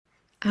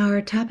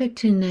Our topic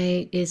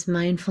tonight is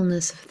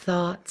mindfulness of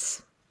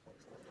thoughts.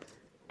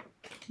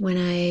 When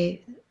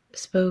I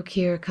spoke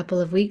here a couple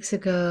of weeks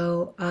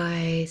ago,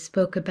 I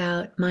spoke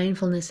about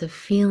mindfulness of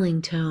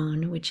feeling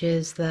tone, which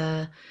is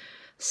the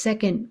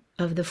second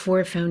of the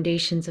four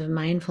foundations of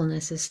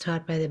mindfulness as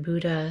taught by the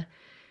Buddha.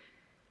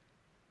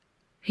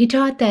 He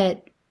taught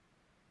that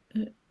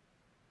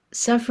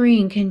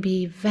suffering can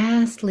be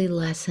vastly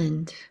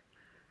lessened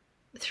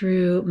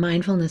through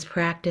mindfulness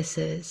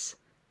practices,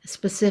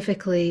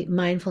 specifically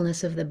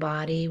mindfulness of the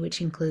body,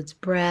 which includes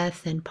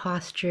breath and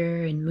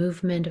posture and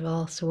movement of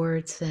all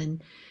sorts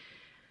and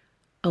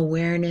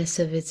awareness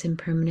of its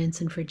impermanence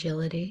and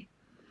fragility.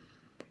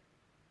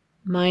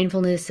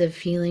 Mindfulness of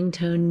feeling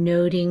tone,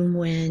 noting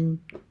when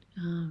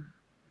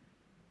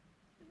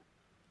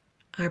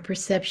our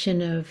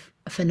perception of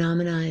a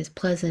phenomena is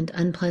pleasant,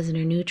 unpleasant,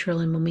 or neutral,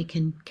 and when we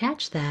can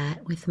catch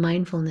that with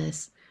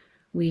mindfulness,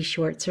 we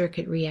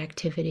short-circuit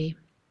reactivity.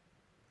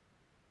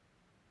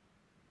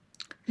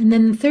 And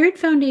then the third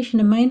foundation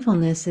of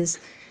mindfulness is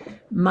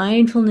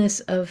mindfulness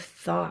of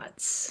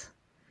thoughts.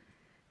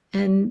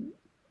 And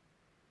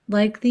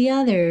like the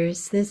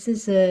others, this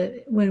is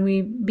when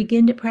we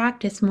begin to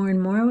practice more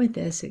and more with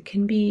this, it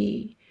can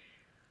be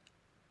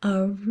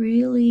a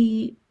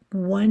really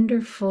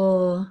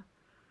wonderful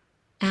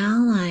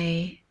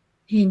ally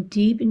in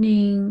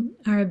deepening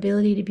our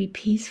ability to be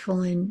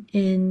peaceful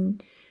in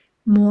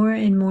more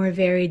and more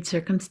varied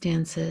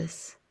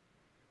circumstances.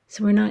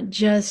 So we're not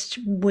just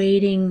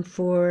waiting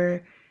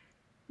for,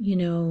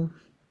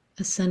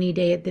 a sunny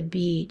day at the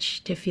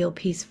beach to feel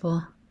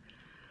peaceful,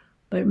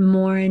 but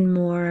more and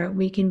more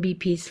we can be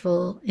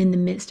peaceful in the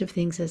midst of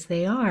things as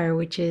they are,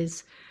 which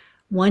is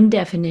one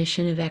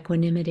definition of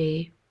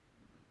equanimity,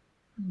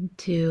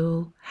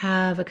 to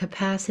have a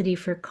capacity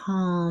for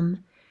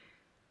calm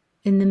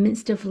in the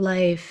midst of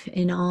life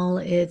in all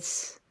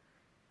its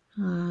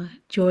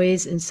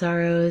joys and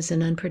sorrows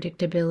and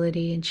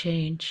unpredictability and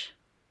change.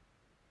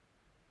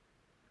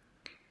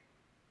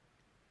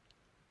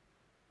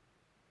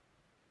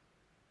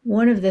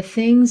 One of the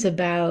things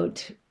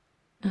about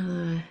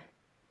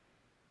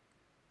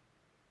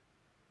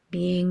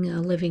being a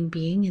living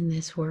being in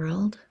this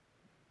world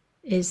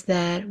is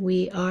that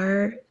we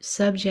are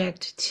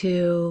subject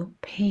to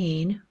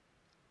pain.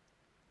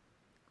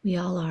 We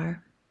all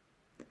are.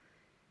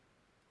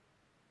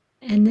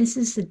 And this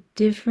is a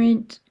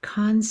different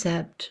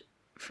concept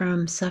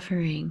from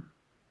suffering.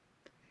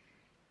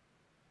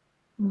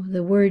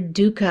 The word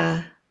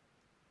dukkha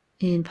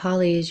in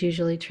Pali is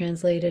usually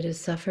translated as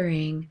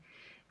suffering,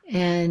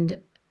 and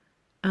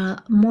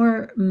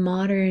more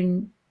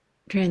modern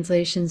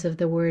translations of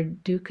the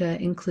word dukkha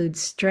include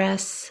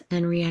stress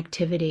and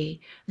reactivity.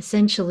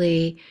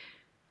 Essentially,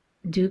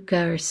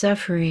 dukkha or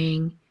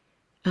suffering,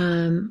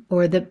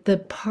 or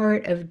the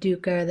part of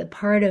dukkha, the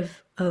part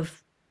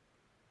of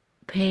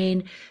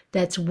pain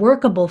that's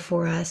workable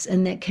for us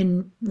and that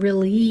can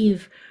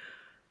relieve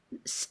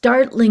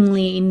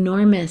startlingly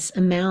enormous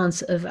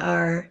amounts of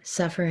our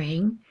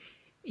suffering,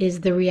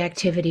 is the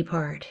reactivity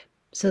part.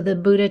 So the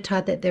Buddha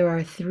taught that there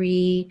are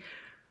three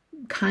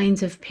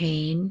kinds of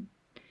pain,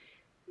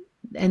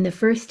 and the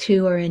first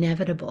two are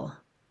inevitable.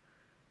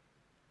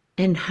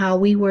 And how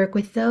we work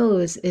with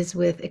those is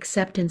with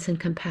acceptance and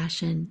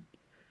compassion.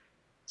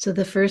 So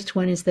the first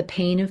one is the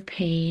pain of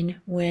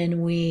pain,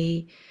 when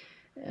we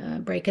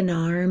break an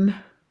arm,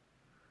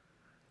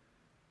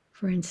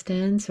 for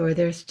instance, or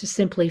there's just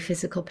simply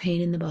physical pain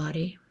in the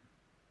body.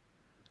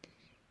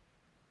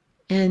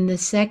 And the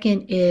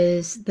second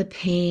is the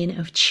pain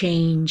of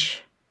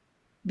change.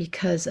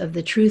 Because of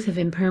the truth of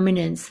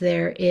impermanence,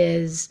 there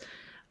is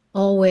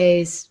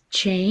always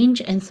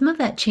change, and some of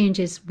that change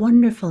is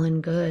wonderful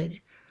and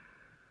good.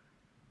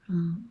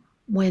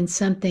 When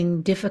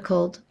something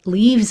difficult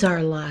leaves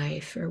our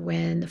life, or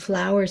when the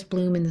flowers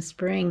bloom in the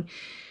spring,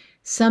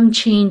 some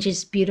change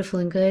is beautiful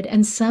and good,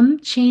 and some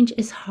change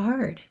is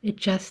hard. It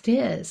just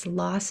is.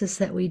 Losses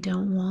that we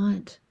don't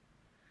want.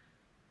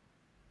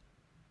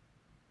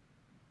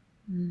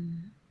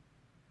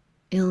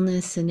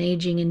 Illness and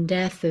aging and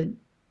death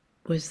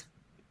was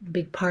a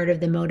big part of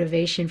the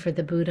motivation for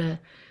the Buddha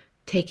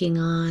taking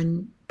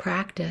on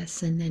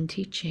practice and then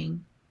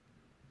teaching.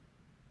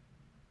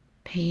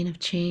 Pain of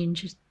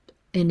change is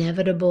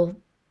inevitable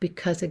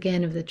because,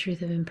 again, of the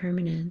truth of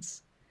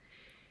impermanence.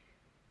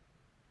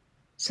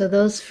 So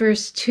those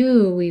first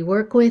two we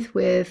work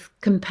with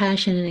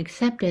compassion and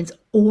acceptance,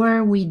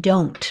 or we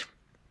don't.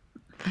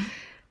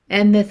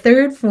 And the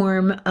third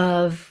form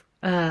of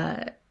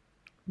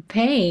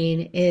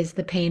pain is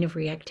the pain of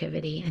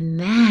reactivity, and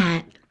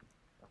that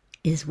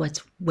is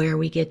where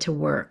we get to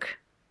work.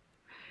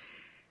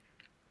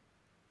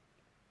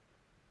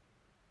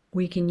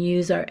 We can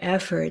use our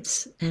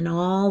efforts and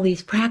all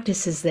these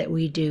practices that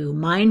we do,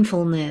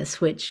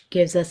 mindfulness, which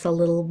gives us a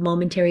little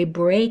momentary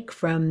break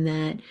from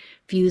that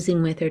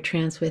fusing with or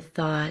trance with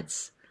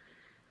thoughts.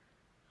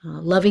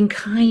 Loving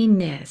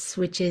kindness,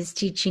 which is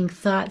teaching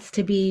thoughts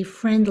to be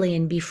friendly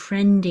and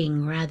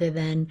befriending rather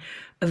than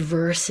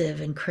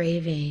aversive and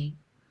craving.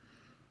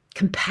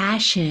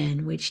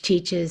 Compassion, which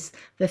teaches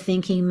the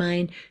thinking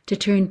mind to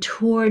turn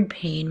toward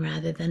pain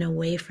rather than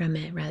away from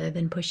it, rather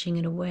than pushing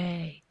it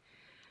away.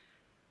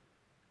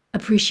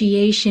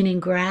 Appreciation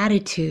and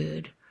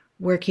gratitude,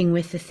 working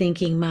with the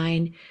thinking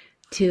mind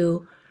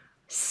to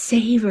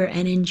savor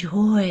and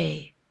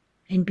enjoy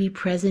and be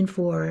present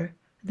for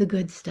the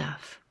good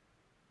stuff.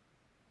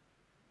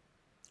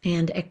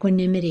 And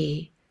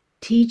equanimity,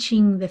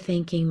 teaching the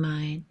thinking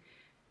mind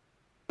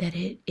that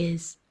it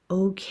is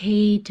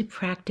okay to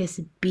practice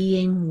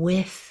being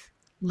with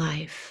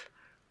life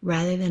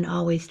rather than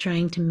always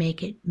trying to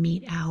make it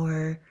meet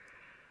our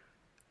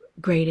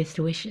greatest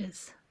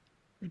wishes.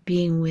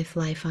 Being with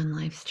life on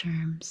life's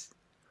terms.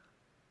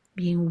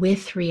 Being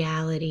with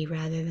reality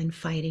rather than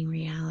fighting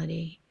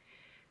reality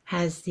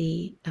has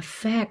the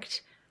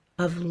effect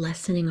of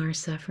lessening our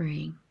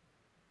suffering.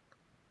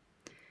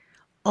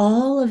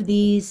 All of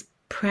these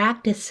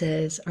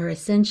practices are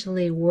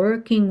essentially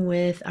working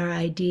with our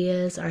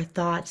ideas, our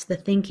thoughts, the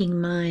thinking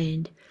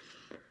mind,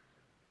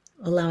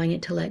 allowing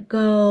it to let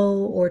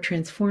go or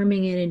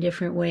transforming it in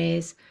different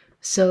ways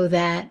so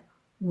that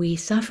we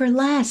suffer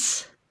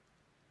less.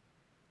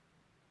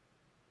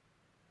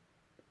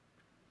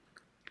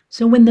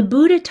 So when the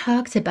Buddha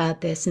talks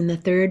about this in the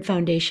third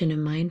foundation of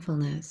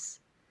mindfulness,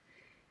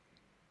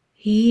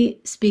 he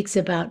speaks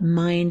about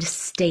mind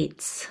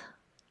states,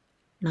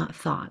 not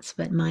thoughts,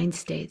 but mind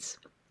states.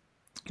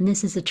 And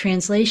this is a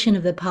translation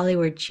of the Pali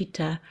word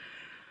citta,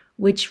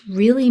 which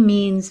really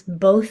means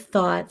both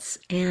thoughts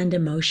and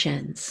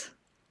emotions.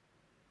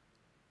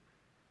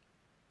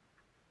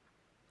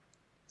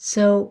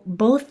 So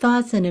both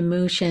thoughts and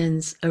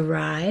emotions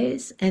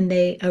arise, and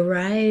they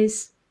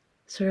arise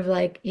sort of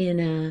like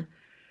I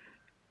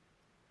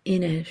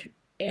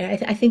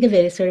think of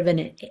it as sort of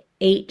an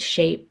 8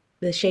 shape,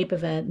 the shape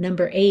of a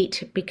number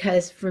 8,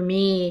 because for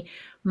me,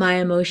 my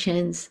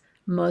emotions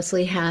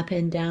mostly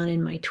happen down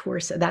in my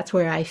torso. That's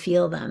where I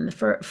feel them.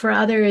 For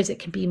others, it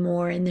can be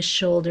more in the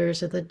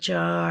shoulders or the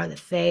jaw or the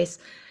face,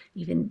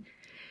 even.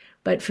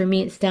 But for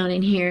me, it's down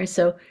in here.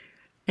 So,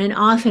 and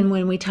often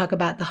when we talk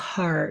about the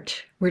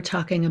heart, we're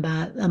talking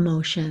about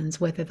emotions,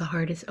 whether the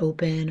heart is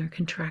open or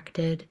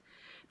contracted,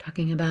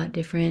 talking about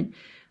different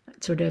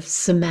sort of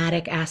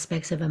somatic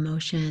aspects of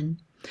emotion.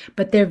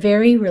 But they're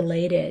very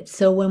related.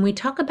 So when we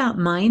talk about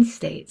mind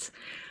states,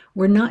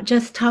 we're not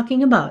just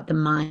talking about the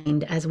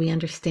mind as we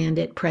understand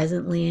it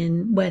presently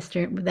in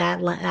Western,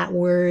 that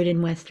word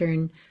in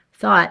Western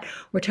thought.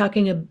 We're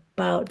talking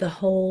about the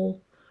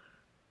whole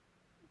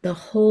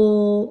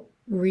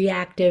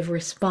reactive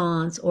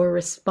response or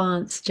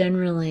response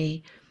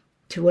generally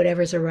to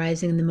whatever's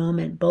arising in the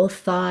moment, both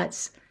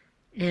thoughts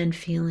and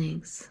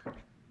feelings.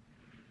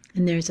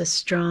 And there's a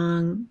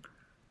strong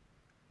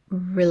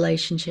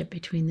relationship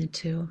between the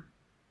two.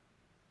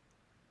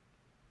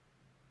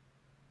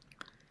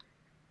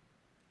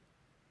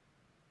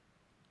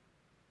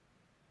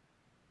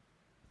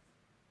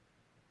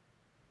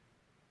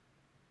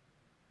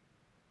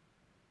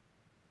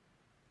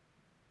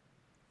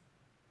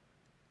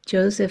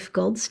 Joseph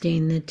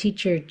Goldstein, the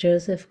teacher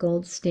Joseph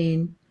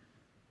Goldstein,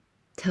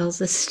 tells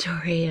the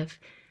story of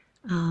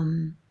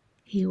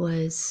he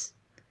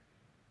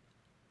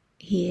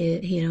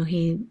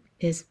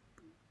is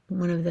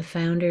one of the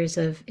founders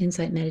of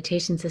Insight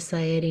Meditation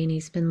Society, and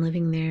he's been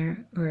living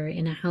there or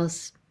in a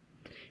house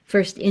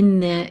first in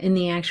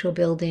the actual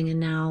building, and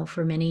now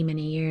for many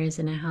years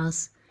in a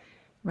house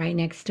right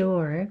next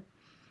door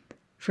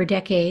for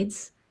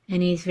decades.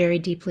 And he's very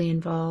deeply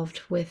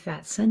involved with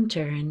that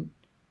center. And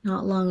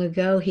not long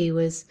ago, he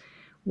was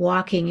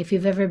walking. If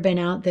you've ever been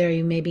out there,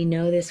 you maybe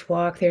know this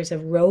walk. There's a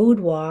road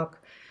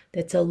walk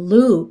that's a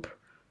loop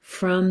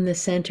from the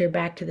center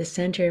back to the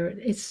center.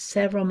 It's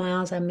several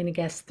miles, I'm going to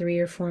guess 3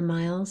 or 4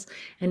 miles,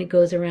 and it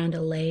goes around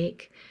a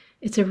lake.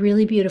 It's a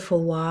really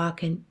beautiful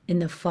walk, and in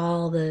the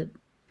fall,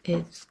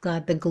 it's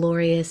got the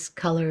glorious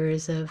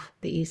colors of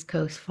the East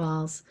Coast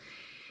falls.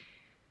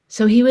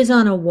 So he was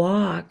on a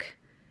walk,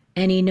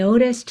 and he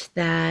noticed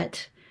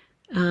that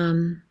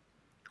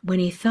when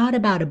he thought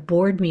about a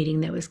board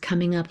meeting that was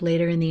coming up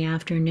later in the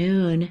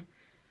afternoon,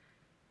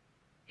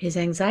 his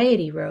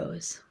anxiety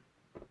rose.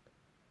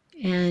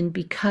 And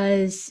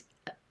because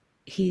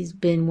he's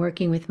been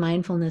working with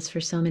mindfulness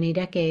for so many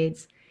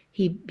decades,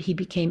 he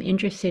became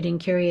interested and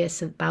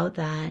curious about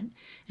that.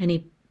 And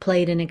he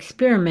played an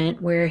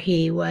experiment where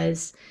he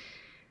would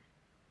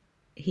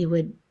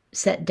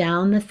set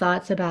down the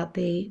thoughts about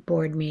the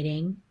board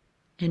meeting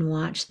and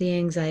watch the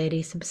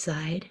anxiety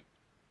subside.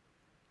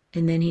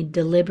 And then he'd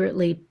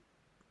deliberately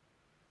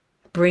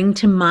bring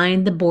to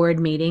mind the board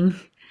meeting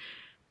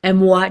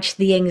and watch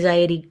the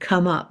anxiety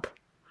come up.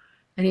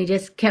 And he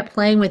just kept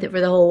playing with it for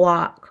the whole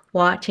walk,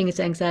 watching his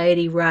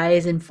anxiety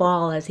rise and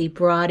fall as he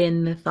brought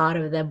in the thought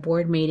of the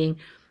board meeting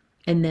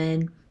and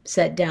then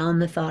set down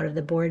the thought of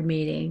the board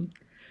meeting.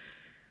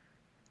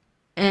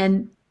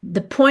 And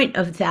the point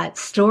of that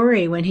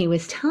story when he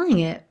was telling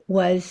it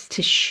was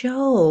to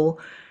show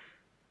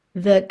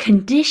the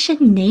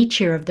conditioned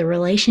nature of the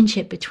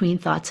relationship between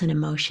thoughts and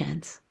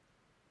emotions.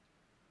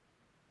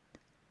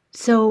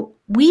 So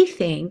we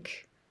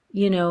think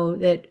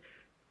that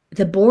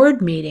the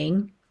board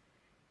meeting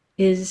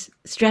is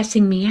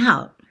stressing me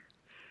out.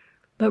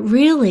 But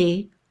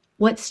really,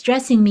 what's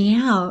stressing me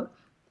out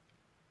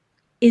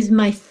is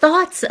my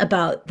thoughts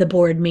about the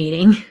board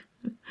meeting.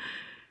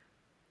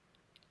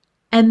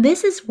 And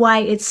this is why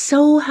it's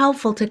so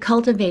helpful to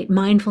cultivate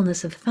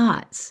mindfulness of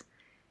thoughts.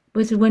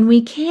 Because when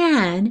we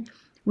can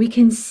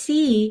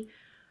see,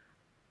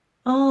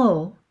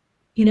 oh,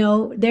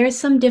 there's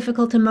some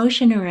difficult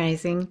emotion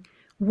arising.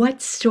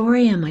 What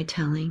story am I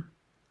telling?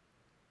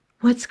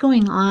 What's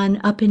going on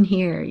up in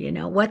here?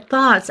 What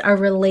thoughts are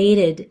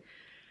related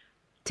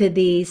to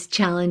these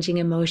challenging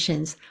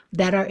emotions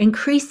that are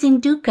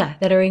increasing dukkha,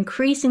 that are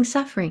increasing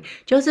suffering?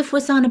 Joseph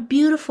was on a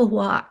beautiful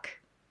walk.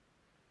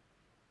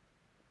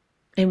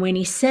 And when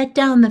he set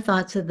down the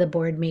thoughts of the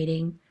board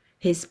meeting,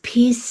 his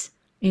peace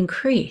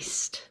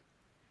increased.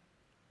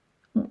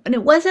 And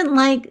it wasn't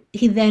like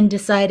he then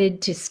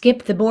decided to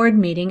skip the board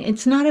meeting.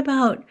 It's not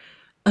about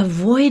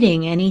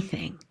avoiding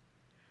anything.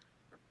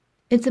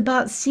 It's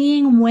about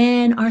seeing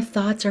when our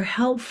thoughts are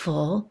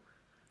helpful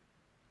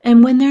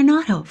and when they're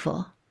not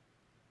helpful.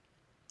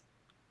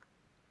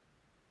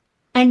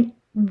 And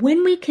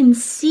when we can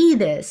see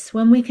this,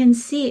 when we can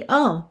see,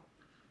 oh,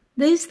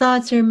 these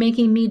thoughts are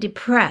making me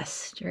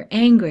depressed or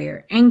angry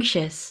or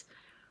anxious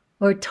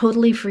or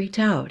totally freaked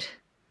out.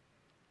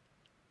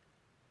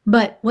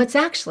 But what's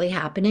actually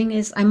happening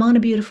is I'm on a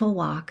beautiful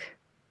walk.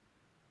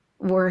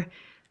 Or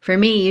for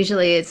me,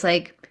 usually it's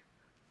like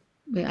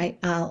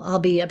I'll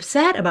be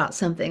upset about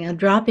something. I'll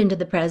drop into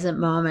the present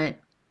moment.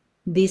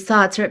 These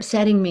thoughts are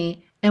upsetting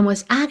me. And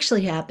what's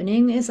actually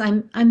happening is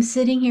I'm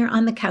sitting here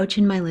on the couch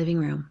in my living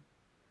room.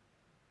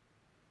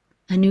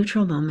 A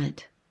neutral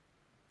moment,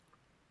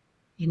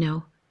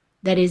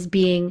 that is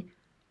being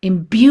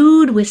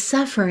imbued with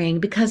suffering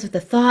because of the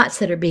thoughts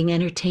that are being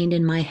entertained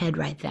in my head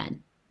right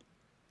then.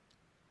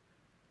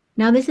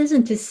 Now, this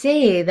isn't to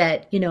say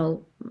that,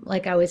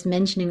 like I was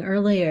mentioning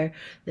earlier,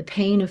 the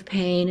pain of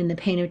pain and the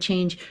pain of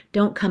change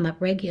don't come up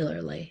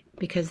regularly,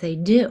 because they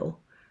do.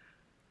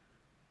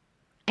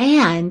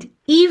 And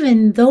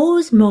even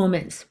those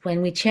moments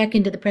when we check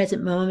into the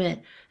present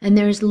moment and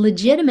there's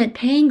legitimate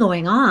pain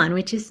going on,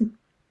 which is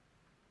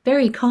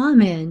very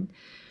common,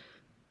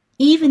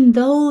 even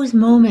those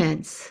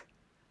moments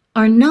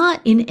are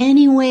not in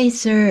any way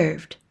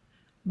served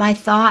by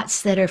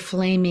thoughts that are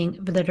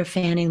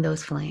fanning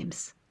those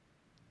flames.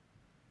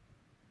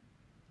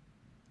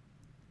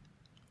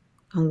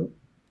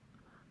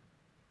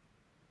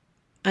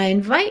 I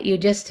invite you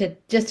just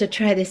to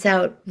try this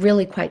out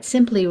really quite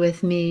simply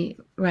with me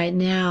right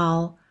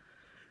now.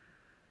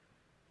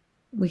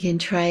 We can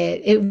try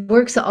it. It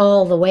works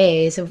all the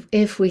ways.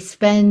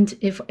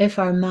 If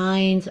our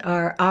minds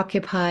are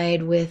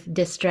occupied with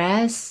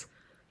distress,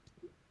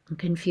 we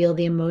can feel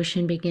the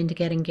emotion begin to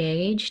get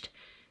engaged.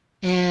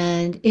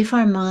 And if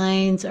our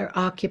minds are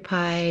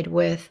occupied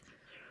with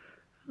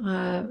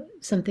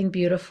something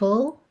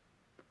beautiful,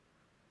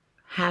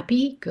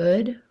 happy,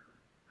 good,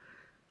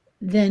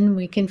 then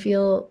we can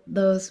feel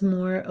those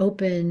more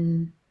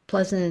open,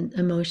 pleasant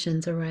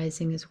emotions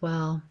arising as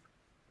well.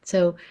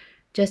 So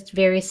just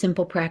very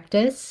simple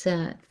practice.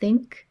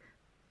 Think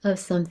of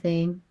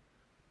something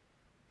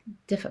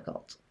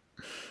difficult.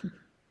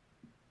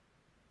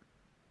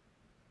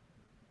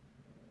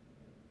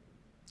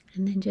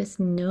 And then just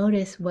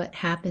notice what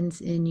happens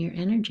in your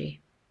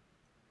energy.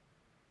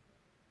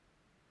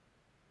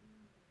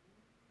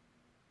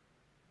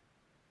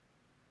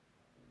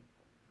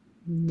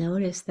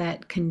 Notice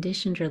that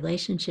conditioned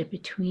relationship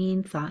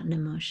between thought and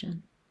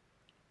emotion.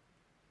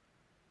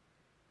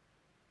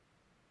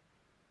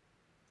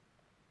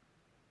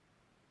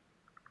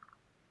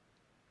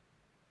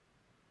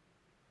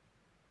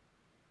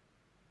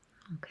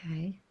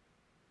 Okay.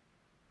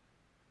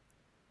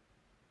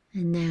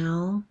 And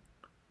now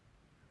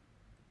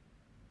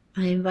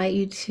I invite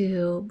you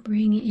to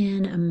bring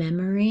in a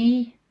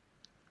memory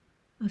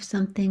of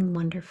something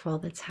wonderful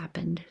that's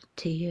happened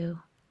to you.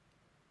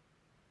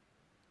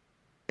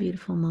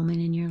 Beautiful moment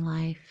in your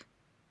life.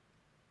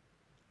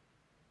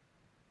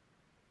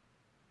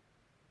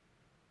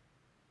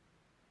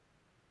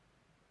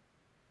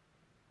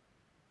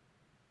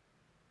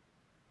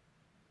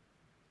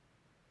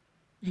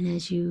 And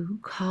as you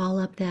call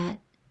up that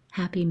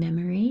happy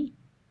memory,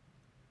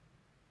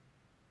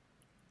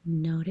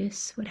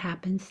 notice what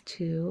happens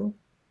to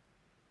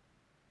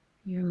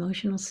your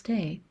emotional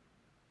state.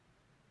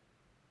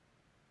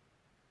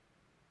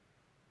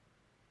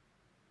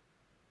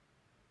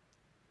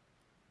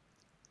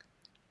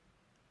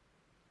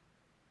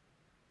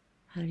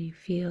 How do you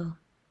feel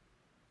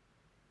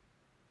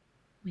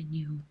when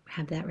you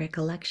have that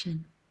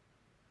recollection?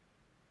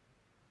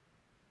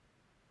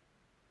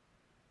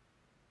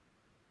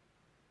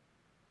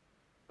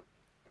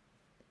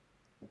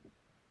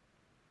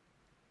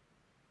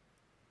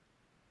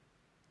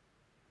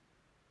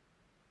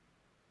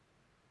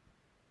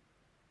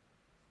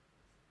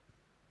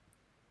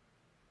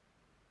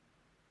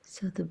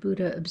 So the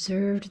Buddha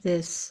observed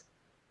this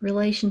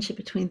relationship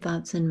between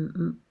thoughts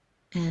and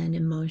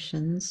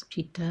emotions,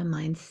 citta,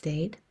 mind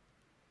state.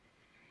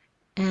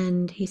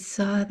 And he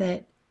saw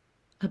that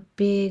a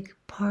big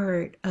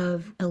part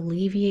of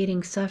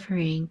alleviating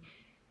suffering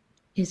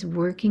is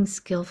working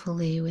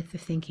skillfully with the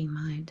thinking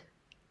mind.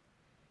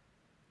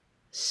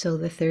 So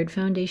the third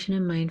foundation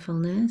of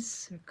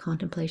mindfulness, or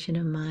contemplation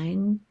of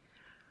mind,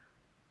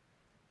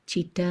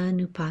 Citta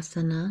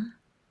Nupassana,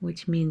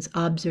 which means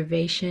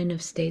observation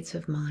of states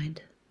of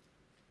mind.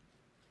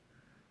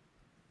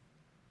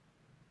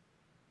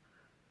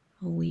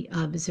 We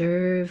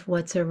observe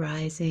what's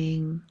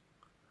arising.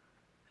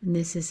 And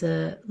this is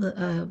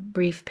a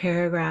brief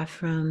paragraph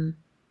from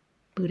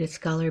Buddhist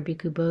scholar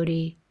Bihhhu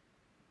Bodhi.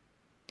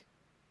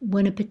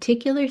 When a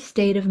particular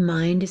state of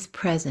mind is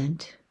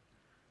present,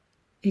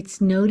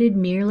 it's noted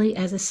merely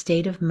as a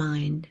state of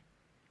mind,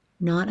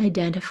 not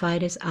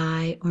identified as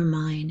I or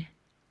mine.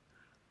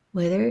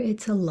 Whether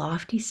it's a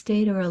lofty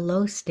state or a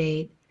low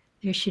state,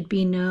 there should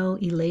be no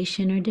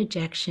elation or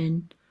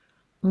dejection,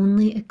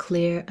 only a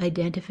clear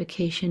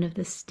identification of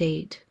the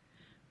state,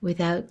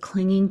 without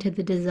clinging to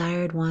the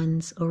desired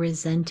ones or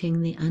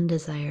resenting the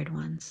undesired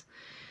ones.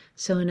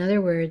 So in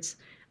other words,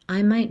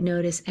 I might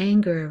notice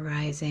anger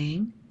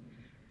arising,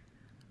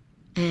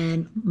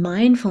 and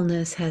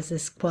mindfulness has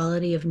this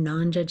quality of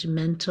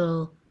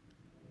non-judgmental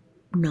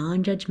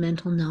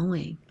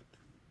knowing.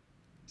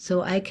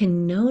 So I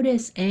can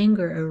notice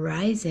anger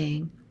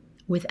arising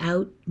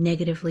without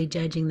negatively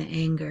judging the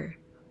anger.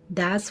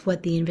 That's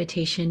what the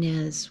invitation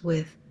is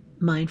with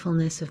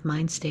mindfulness of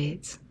mind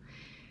states.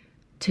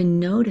 To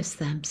notice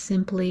them,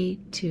 simply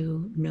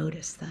to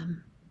notice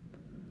them.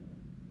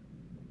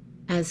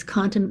 This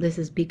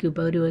is Bihhhu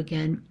Bodhi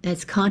again.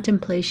 As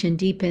contemplation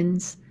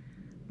deepens,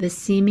 the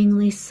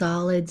seemingly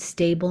solid,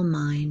 stable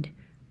mind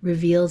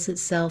reveals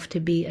itself to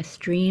be a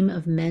stream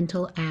of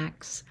mental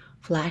acts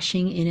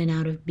flashing in and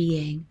out of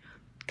being,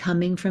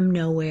 coming from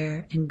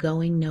nowhere and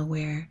going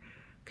nowhere,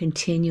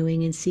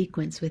 continuing in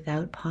sequence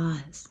without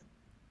pause.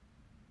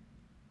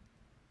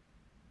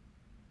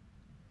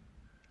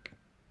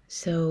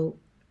 So,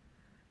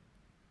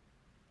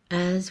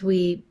 as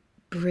we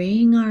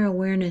bring our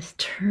awareness,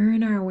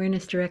 turn our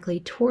awareness directly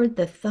toward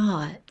the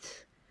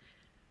thoughts.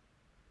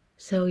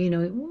 So,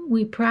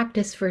 we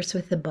practice first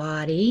with the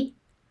body,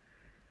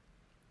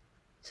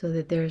 so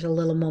that there's a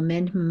little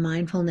momentum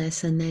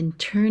mindfulness, and then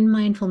turn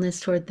mindfulness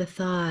toward the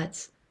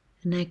thoughts,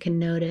 and I can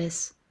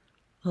notice,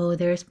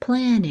 there's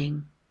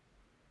planning,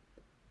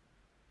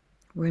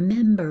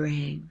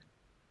 remembering,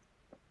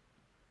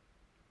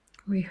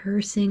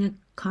 rehearsing a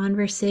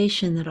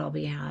conversation that I'll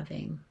be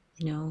having,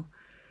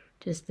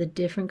 just the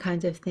different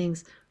kinds of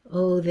things.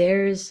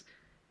 There's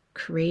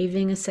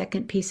craving a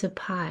second piece of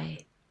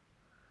pie.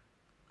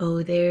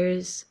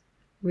 There's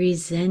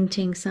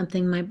resenting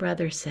something my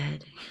brother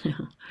said,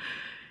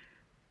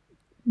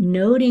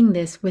 Noting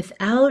this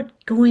without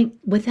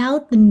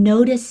the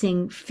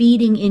noticing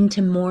feeding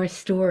into more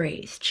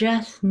stories,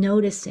 just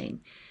noticing.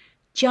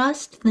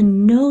 Just the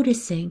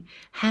noticing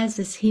has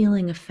this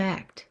healing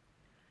effect.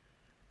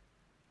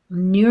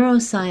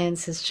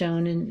 Neuroscience has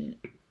shown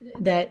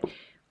that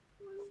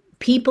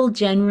people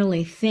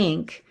generally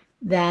think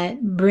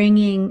that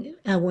bringing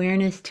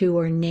awareness to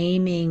or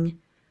naming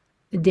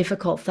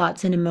difficult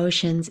thoughts and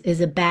emotions is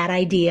a bad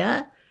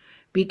idea,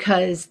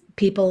 because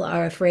people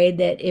are afraid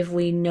that if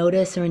we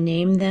notice or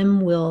name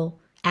them, we'll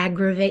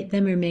aggravate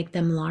them or make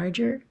them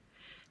larger.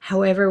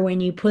 However,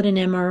 when you put an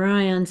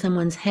MRI on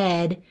someone's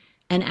head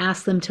and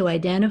ask them to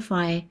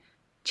identify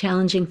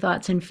challenging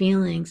thoughts and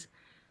feelings,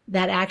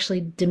 that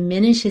actually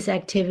diminishes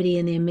activity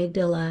in the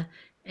amygdala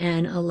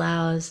and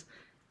allows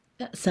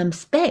some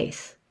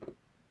space.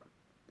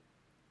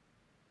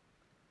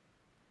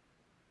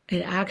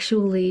 It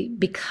actually,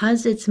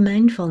 because it's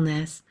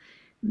mindfulness,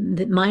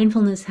 that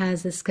mindfulness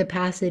has this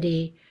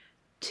capacity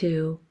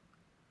to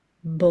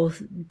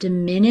both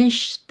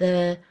diminish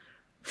the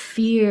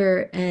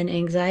fear and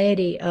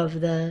anxiety of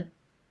the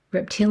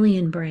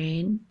reptilian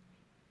brain,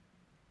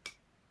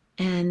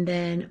 and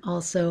then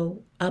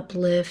also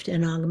uplift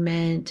and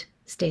augment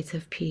states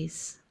of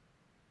peace.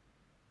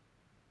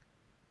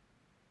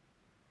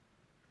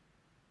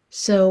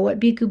 So what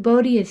Bihhhu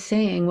Bodhi is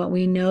saying, what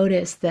we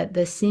notice, that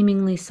the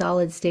seemingly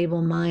solid,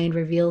 stable mind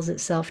reveals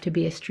itself to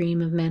be a stream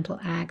of mental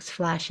acts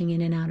flashing in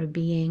and out of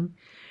being,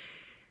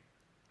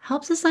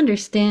 helps us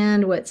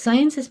understand what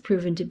science has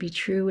proven to be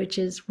true, which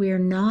is we're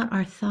not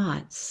our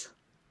thoughts.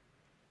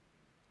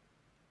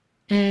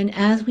 And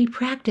as we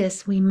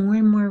practice, we more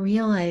and more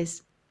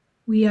realize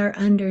we are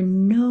under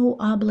no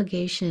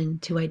obligation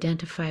to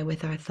identify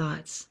with our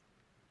thoughts.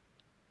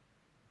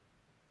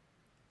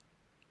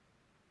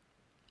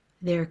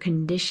 They're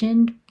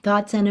conditioned.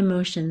 Thoughts and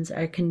emotions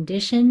are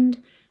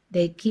conditioned.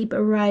 They keep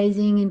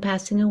arising and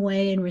passing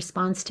away in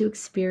response to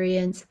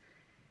experience.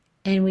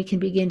 And we can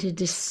begin to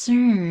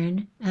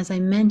discern, as I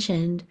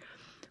mentioned,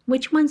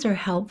 which ones are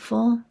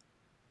helpful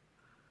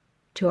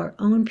to our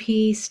own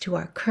peace, to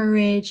our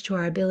courage, to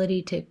our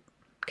ability to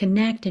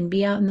connect and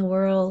be out in the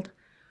world.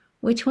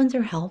 Which ones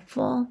are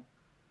helpful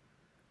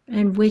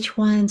and which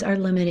ones are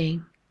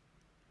limiting,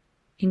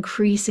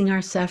 increasing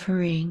our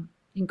suffering,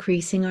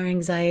 increasing our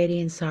anxiety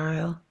and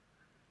sorrow.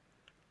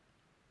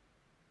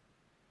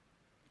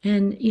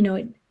 And,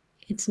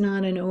 it's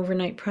not an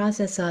overnight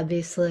process,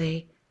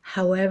 obviously.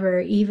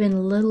 However,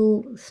 even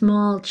little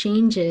small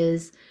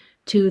changes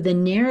to the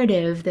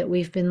narrative that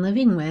we've been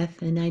living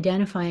with and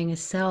identifying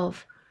as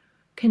self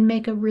can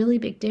make a really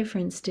big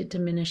difference to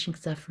diminishing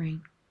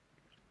suffering.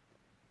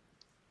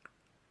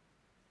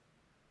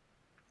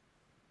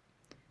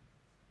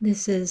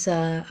 This is,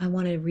 I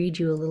want to read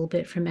you a little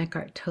bit from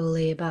Eckhart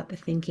Tolle about the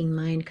thinking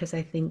mind because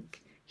I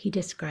think he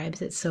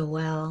describes it so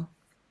well.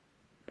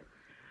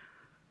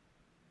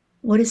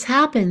 What has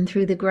happened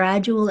through the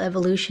gradual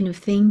evolution of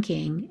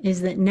thinking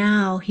is that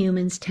now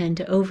humans tend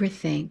to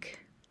overthink.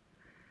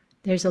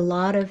 There's a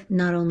lot of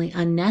not only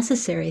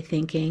unnecessary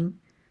thinking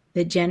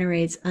that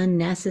generates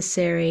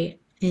unnecessary,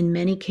 in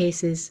many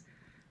cases,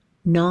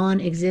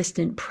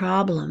 non-existent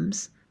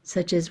problems,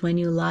 such as when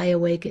you lie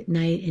awake at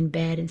night in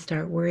bed and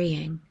start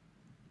worrying.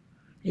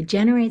 It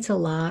generates a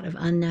lot of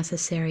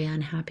unnecessary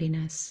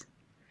unhappiness.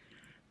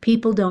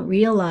 People don't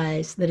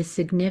realize that a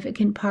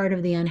significant part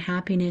of the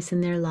unhappiness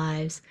in their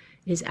lives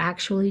is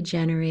actually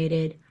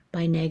generated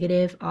by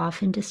negative,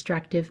 often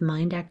destructive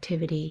mind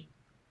activity,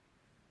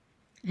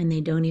 and they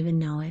don't even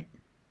know it.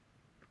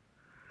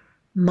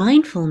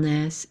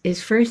 Mindfulness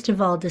is first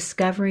of all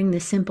discovering the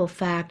simple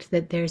fact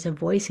that there's a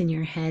voice in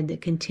your head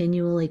that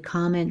continually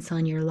comments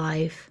on your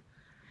life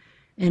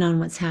and on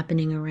what's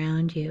happening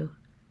around you.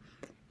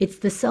 It's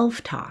the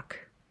self-talk.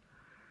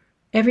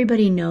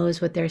 Everybody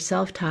knows what their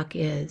self-talk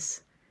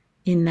is,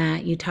 in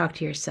that you talk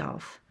to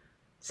yourself.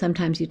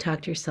 Sometimes you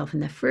talk to yourself in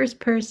the first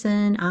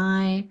person,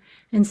 I,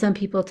 and some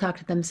people talk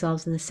to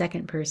themselves in the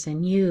second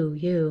person,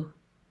 you.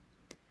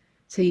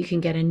 So you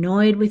can get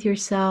annoyed with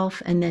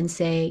yourself and then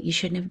say, you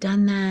shouldn't have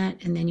done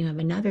that. And then you have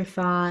another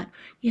thought,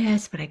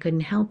 yes, but I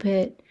couldn't help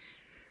it.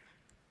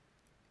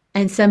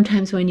 And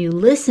sometimes when you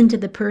listen to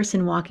the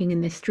person walking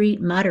in the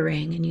street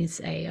muttering and you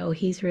say, oh,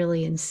 he's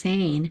really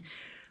insane,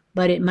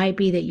 but it might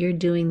be that you're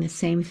doing the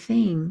same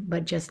thing,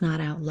 but just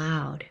not out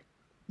loud.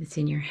 It's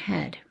in your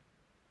head.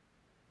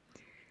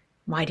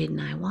 Why didn't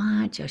I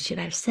watch? Oh, should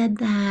I have said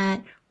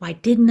that? Why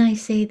didn't I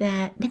say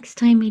that? Next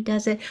time he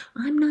does it,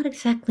 I'm not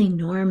exactly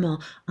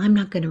normal. I'm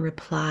not going to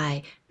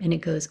reply. And it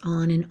goes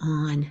on and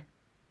on.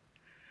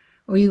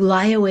 Or you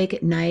lie awake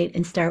at night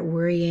and start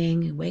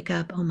worrying and wake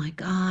up, oh my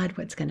God,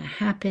 what's going to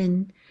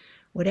happen?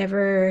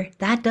 Whatever,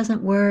 that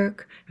doesn't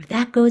work. If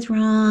that goes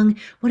wrong,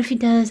 what if he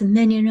does? And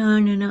then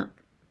no.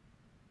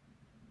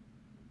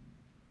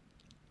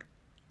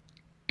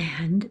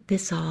 And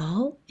this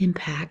all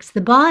impacts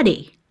the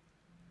body.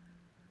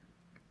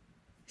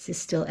 This is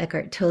still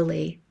Eckhart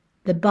Tolle.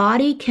 The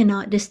body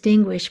cannot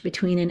distinguish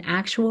between an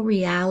actual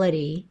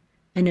reality,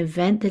 an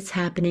event that's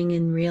happening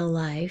in real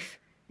life,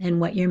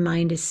 and what your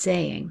mind is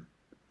saying.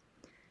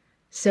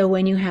 So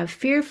when you have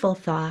fearful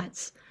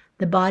thoughts,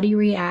 the body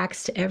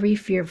reacts to every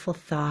fearful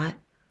thought,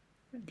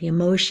 the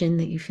emotion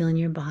that you feel in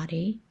your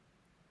body.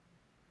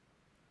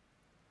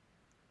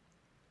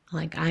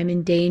 Like, I'm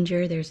in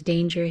danger, there's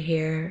danger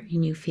here,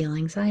 and you feel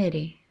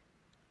anxiety.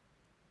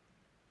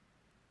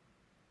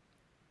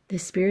 The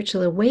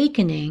spiritual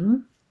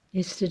awakening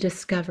is to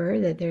discover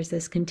that there's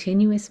this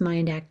continuous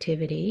mind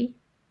activity.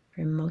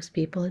 For most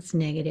people, it's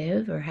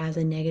negative or has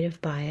a negative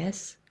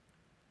bias.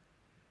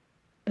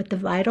 But the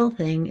vital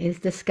thing is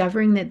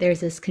discovering that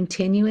there's this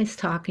continuous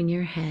talk in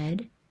your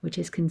head, which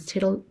is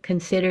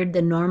considered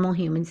the normal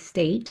human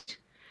state.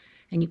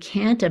 And you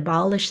can't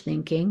abolish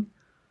thinking.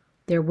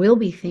 There will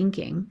be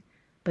thinking.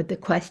 But the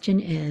question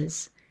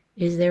is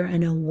there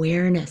an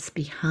awareness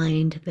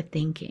behind the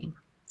thinking?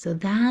 So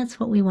that's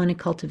what we want to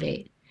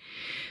cultivate.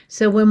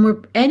 So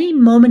when any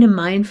moment of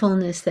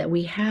mindfulness that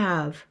we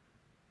have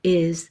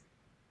is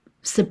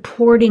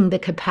supporting the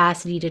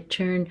capacity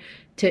to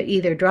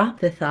either drop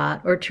the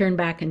thought or turn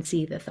back and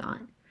see the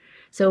thought.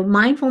 So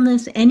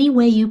mindfulness, any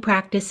way you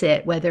practice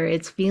it, whether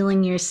it's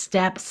feeling your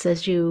steps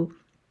as you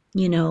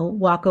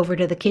walk over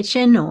to the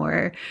kitchen,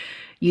 or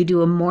you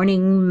do a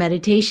morning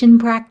meditation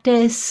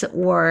practice,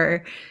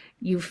 or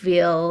you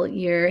feel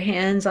your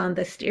hands on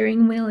the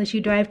steering wheel as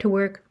you drive to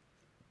work.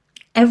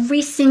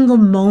 Every single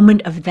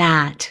moment of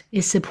that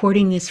is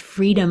supporting this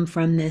freedom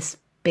from this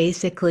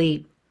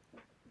basically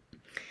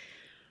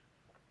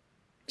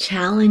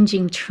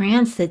challenging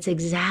trance that's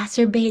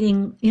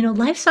exacerbating,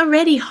 life's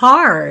already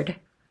hard.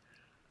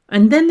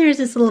 And then there's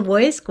this little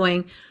voice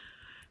going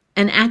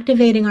and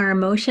activating our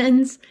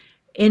emotions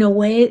in a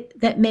way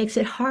that makes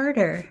it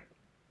harder.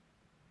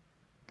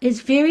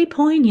 It's very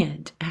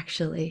poignant,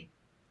 actually.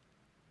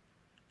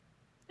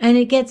 And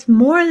it gets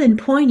more than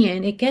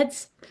poignant. It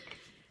gets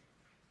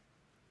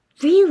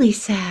really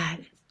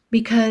sad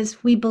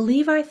because we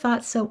believe our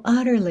thoughts so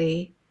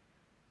utterly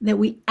that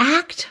we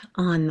act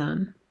on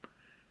them.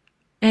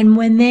 And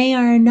when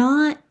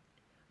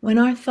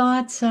our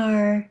thoughts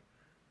are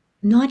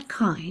not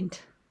kind,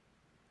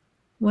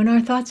 when our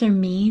thoughts are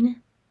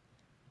mean,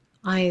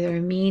 either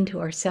mean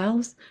to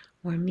ourselves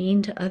or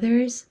mean to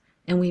others,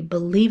 and we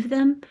believe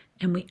them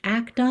and we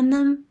act on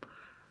them,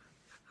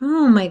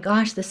 oh my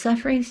gosh, the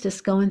suffering's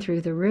just going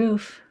through the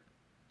roof.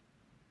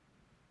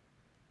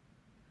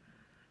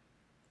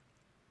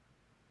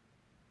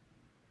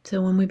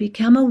 So when we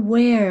become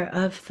aware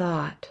of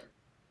thought,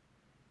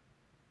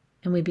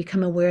 and we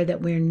become aware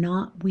that we're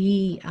not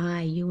we,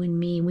 I, you and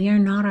me, we are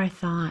not our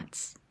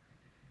thoughts.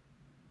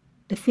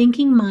 The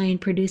thinking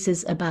mind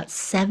produces about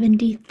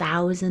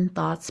 70,000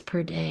 thoughts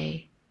per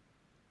day.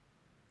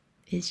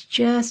 It's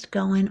just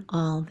going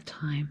all the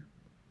time.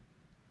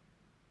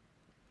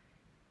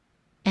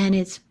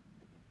 And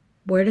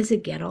where does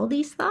it get all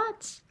these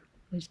thoughts?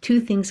 There's two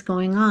things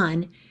going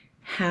on.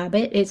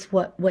 Habit, it's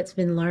what's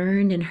been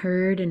learned and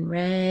heard and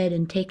read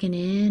and taken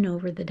in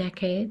over the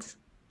decades.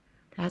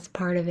 That's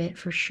part of it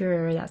for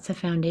sure. That's the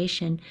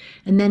foundation.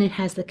 And then it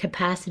has the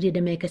capacity to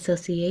make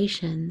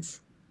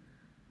associations.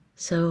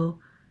 So,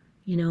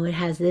 it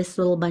has this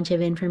little bunch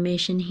of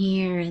information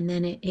here, and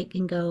then it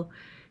can go.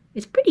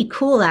 It's pretty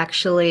cool,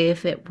 actually,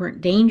 if it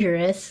weren't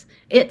dangerous.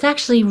 It's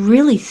actually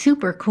really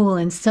super cool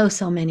in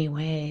so many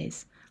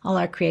ways. All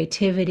our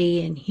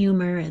creativity and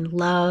humor and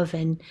love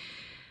and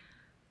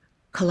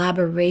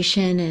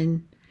collaboration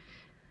and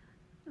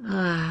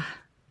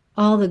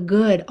all the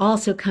good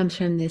also comes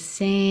from this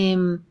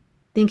same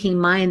thinking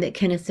mind that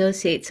can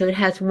associate. So it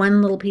has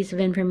one little piece of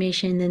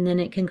information, and then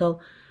it can go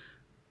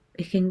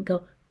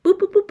boop,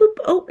 boop, boop, boop.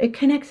 Oh, it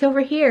connects over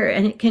here,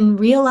 and it can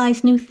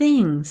realize new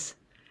things.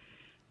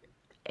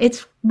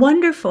 It's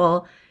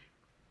wonderful,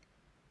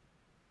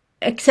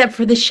 except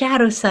for the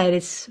shadow side.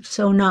 It's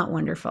so not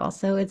wonderful.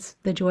 So it's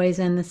the joys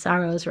and the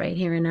sorrows right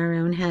here in our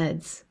own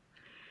heads.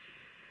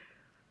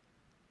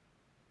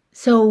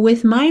 So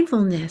with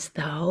mindfulness,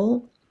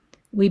 though,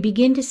 we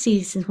begin to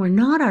see, since we're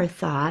not our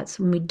thoughts,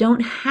 when we don't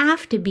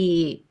have to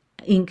be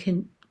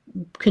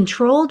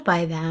controlled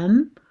by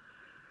them,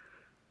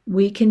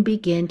 we can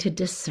begin to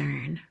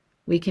discern.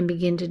 We can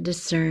begin to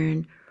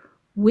discern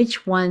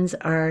which ones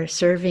are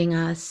serving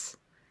us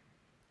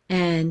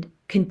and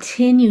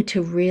continue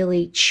to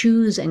really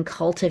choose and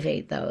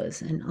cultivate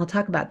those. And I'll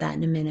talk about that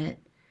in a minute.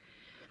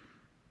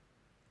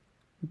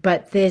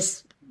 But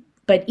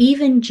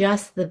even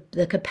just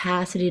the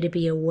capacity to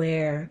be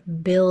aware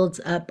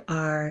builds up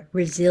our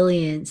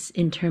resilience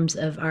in terms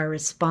of our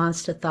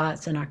response to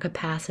thoughts and our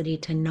capacity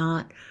to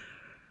not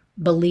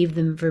believe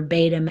them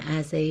verbatim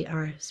as they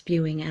are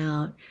spewing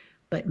out,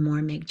 but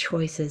more make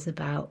choices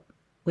about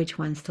which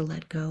ones to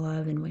let go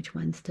of and which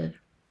ones to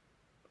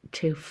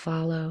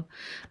follow.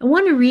 I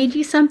want to read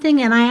you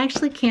something, and I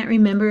actually can't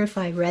remember if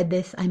I read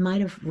this. I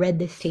might have read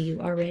this to you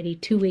already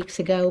 2 weeks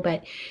ago,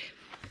 but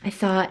I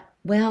thought,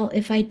 well,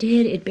 if I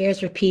did, it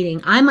bears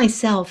repeating. I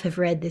myself have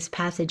read this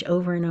passage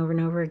over and over and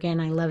over again.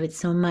 I love it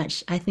so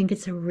much. I think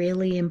it's a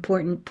really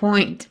important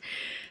point.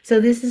 So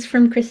this is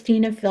from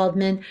Christina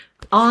Feldman.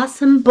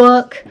 Awesome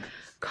book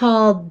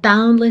called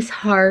Boundless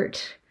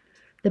Heart,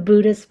 The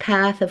Buddha's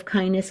Path of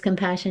Kindness,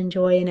 Compassion,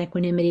 Joy, and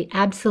Equanimity.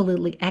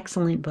 Absolutely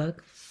excellent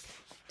book.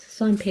 It's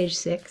on page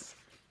 6.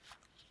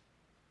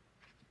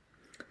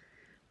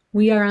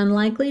 We are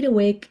unlikely to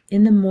wake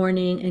in the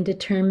morning and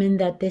determine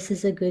that this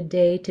is a good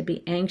day to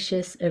be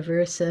anxious,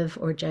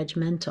 aversive, or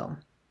judgmental.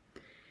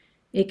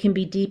 It can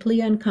be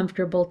deeply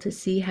uncomfortable to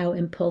see how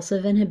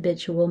impulsive and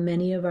habitual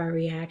many of our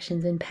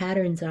reactions and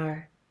patterns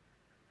are.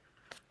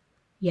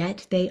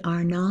 Yet they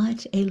are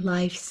not a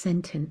life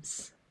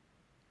sentence.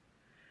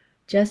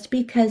 Just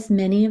because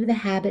many of the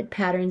habit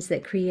patterns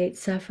that create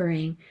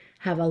suffering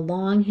have a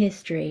long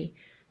history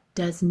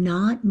does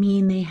not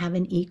mean they have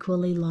an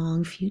equally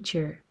long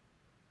future.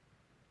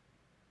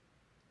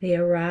 They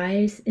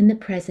arise in the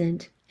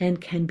present and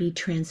can be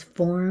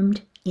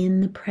transformed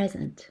in the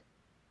present.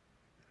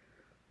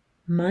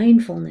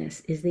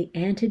 Mindfulness is the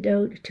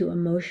antidote to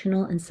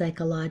emotional and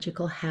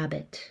psychological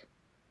habit.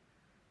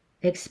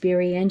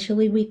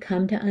 Experientially, we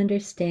come to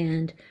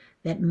understand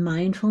that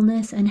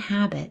mindfulness and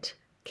habit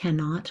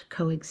cannot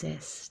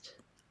coexist.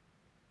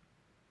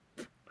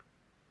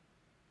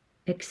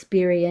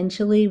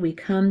 Experientially, we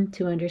come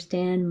to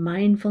understand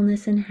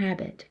mindfulness and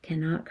habit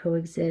cannot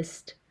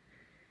coexist.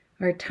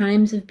 Our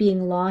times of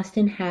being lost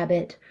in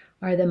habit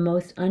are the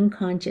most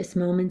unconscious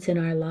moments in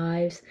our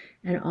lives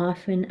and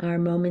often our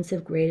moments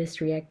of greatest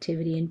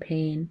reactivity and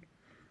pain.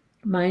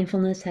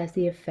 Mindfulness has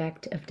the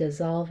effect of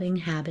dissolving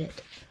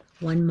habit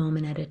one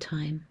moment at a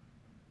time.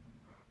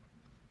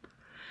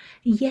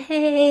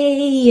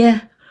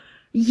 Yay!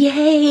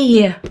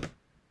 Yay!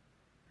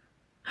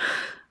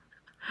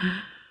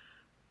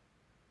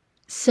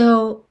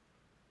 So,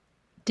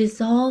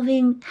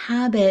 dissolving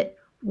habit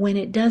when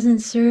it doesn't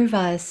serve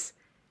us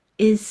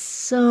is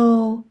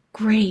so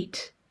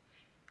great.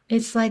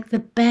 It's like the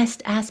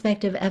best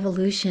aspect of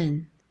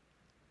evolution.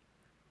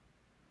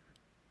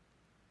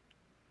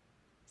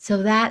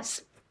 So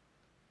that's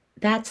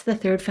the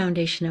third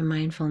foundation of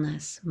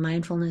mindfulness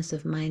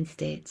of mind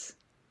states.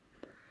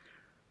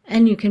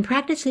 And you can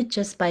practice it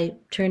just by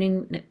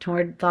turning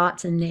toward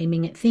thoughts and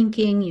naming it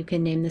thinking. You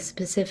can name the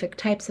specific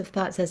types of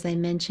thoughts as I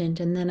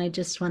mentioned. And then I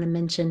just want to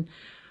mention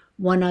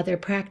one other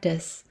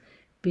practice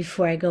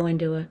before I go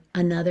into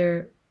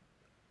another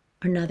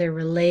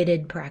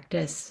related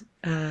practice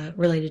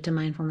related to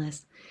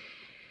mindfulness.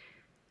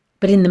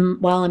 But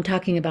while I'm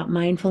talking about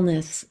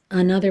mindfulness,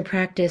 another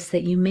practice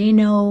that you may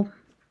know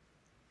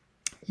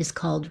is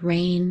called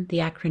RAIN, the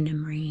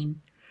acronym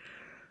RAIN.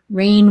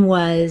 RAIN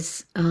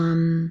was,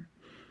 the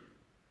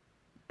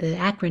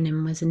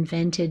acronym was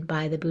invented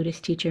by the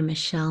Buddhist teacher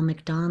Michelle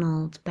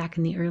McDonald back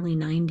in the early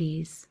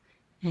 90s.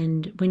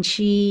 And when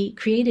she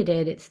created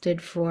it, it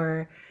stood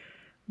for,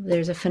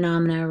 there's a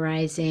phenomena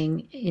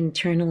arising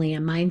internally,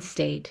 a mind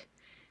state,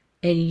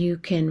 and you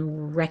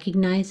can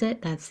recognize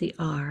it, that's the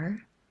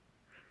R,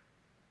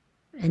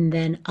 and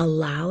then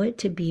allow it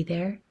to be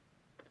there,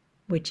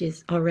 which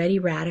is already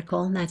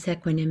radical, that's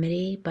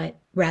equanimity, but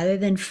rather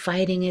than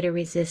fighting it or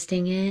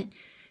resisting it,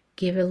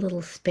 give a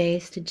little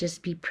space to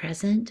just be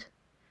present.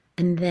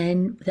 And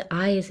then the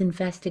I is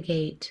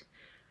investigate,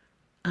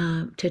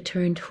 to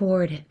turn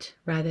toward it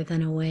rather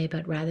than away,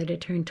 but rather to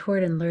turn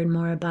toward and learn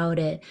more about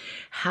it.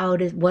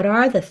 What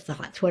are the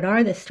thoughts? What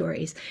are the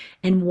stories?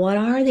 And what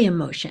are the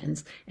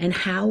emotions? And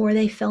how are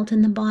they felt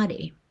in the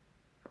body?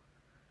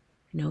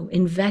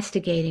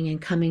 Investigating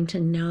and coming to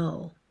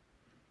know.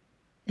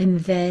 And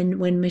then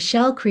when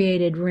Michelle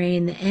created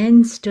RAIN, the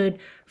N stood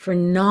for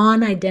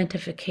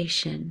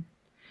non-identification.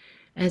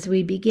 As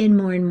we begin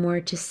more and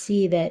more to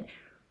see that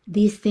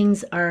these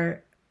things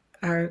are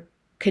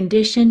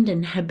conditioned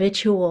and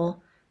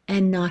habitual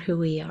and not who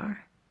we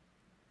are.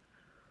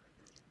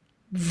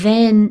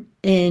 Then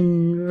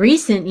in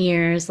recent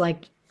years,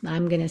 like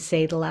I'm going to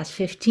say the last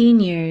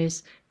 15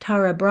 years,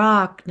 Tara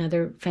Brach,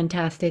 another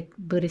fantastic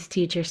Buddhist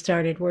teacher,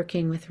 started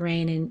working with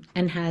RAIN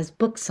and has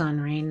books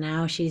on RAIN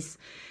now. She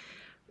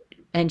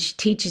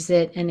teaches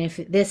it, and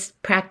if this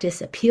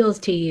practice appeals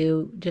to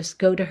you, just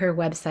go to her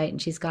website, and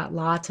she's got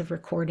lots of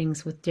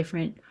recordings with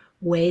different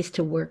ways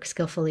to work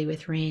skillfully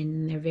with RAIN,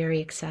 and they're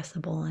very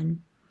accessible and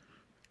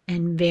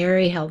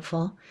very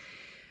helpful.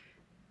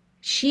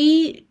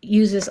 She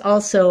uses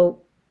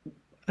also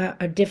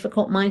a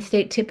difficult mind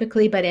state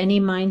typically, but any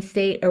mind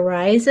state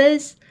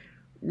arises,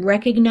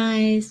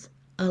 recognize,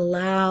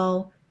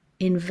 allow,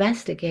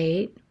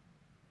 investigate,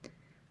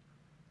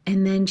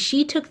 and then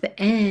she took the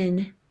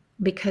N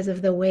because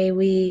of the way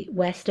we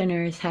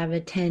Westerners have a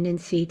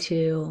tendency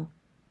to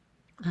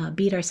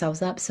beat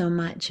ourselves up so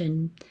much,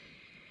 and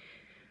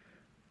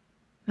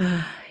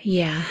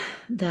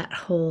that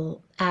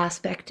whole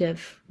aspect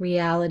of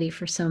reality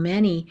for so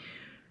many.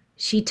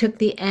 She took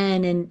the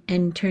N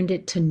and turned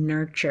it to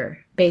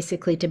nurture,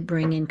 basically to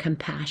bring in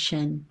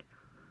compassion.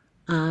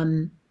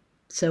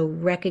 So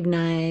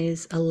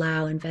recognize,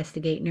 allow,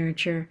 investigate,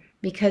 nurture.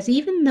 Because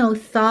even though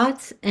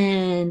thoughts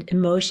and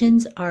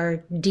emotions are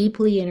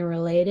deeply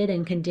interrelated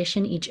and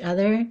condition each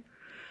other,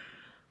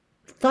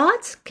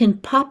 thoughts can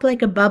pop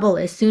like a bubble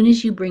as soon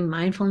as you bring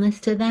mindfulness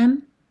to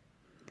them,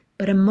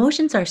 but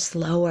emotions are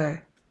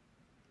slower.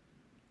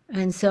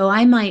 And so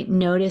I might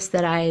notice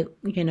that I,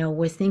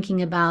 was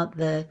thinking about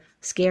the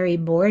scary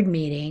board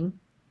meeting,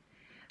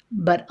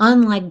 but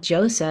unlike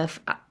Joseph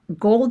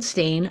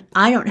Goldstein,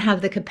 I don't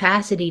have the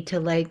capacity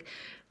to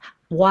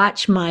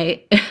watch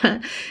my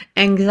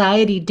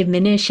anxiety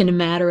diminish in a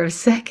matter of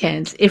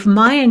seconds. If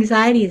my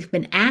anxiety has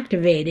been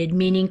activated,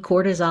 meaning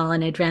cortisol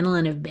and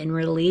adrenaline have been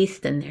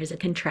released and there's a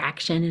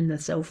contraction and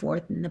so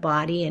forth in the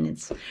body and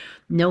it's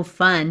no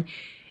fun,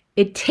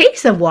 it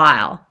takes a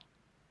while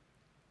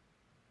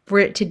for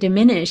it to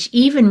diminish,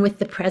 even with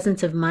the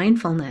presence of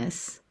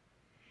mindfulness.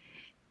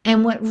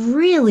 And what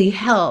really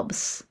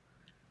helps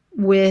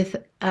with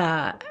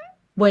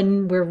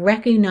when we're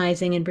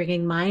recognizing and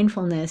bringing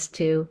mindfulness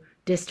to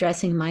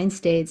distressing mind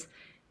states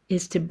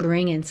is to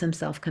bring in some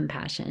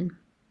self-compassion.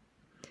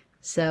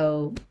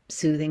 So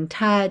soothing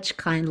touch,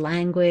 kind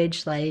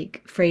language,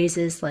 like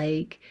phrases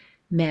like,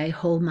 may I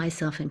hold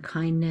myself in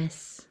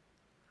kindness?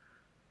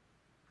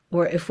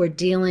 Or if we're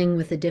dealing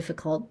with a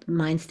difficult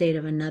mind state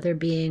of another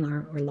being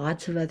or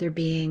lots of other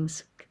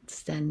beings,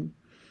 then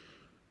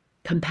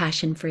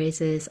compassion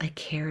phrases, I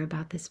care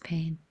about this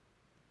pain.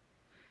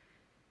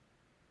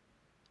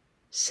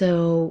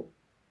 So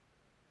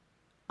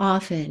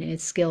often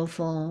it's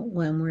skillful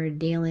when we're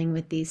dealing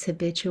with these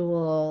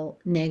habitual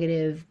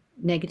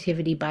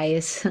negativity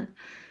bias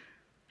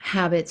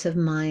habits of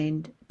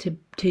mind to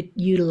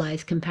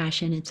utilize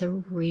compassion. It's a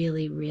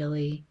really,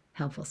 really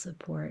helpful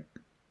support.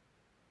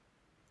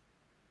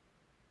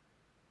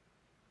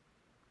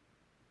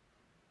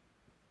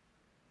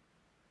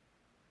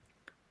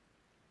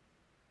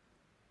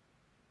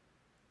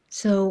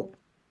 So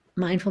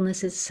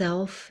mindfulness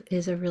itself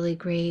is a really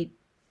great,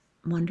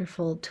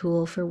 wonderful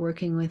tool for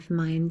working with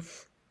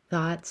mind's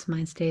thoughts,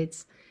 mind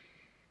states,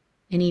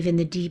 and even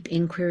the deep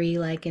inquiry,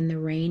 like in the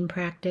RAIN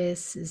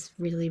practice, is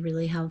really,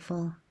 really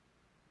helpful.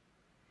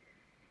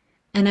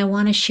 And I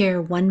want to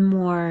share one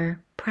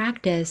more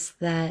practice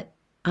that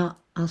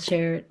I'll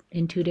share it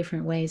in two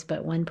different ways,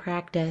 but one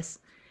practice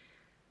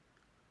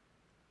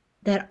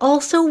that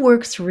also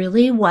works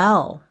really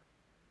well.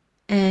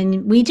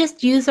 And we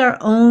just use our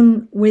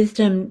own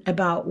wisdom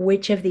about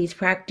which of these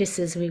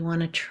practices we want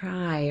to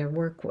try or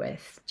work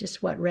with,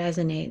 just what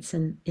resonates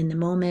in the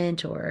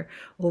moment or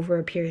over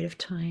a period of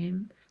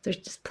time. There's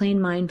just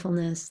plain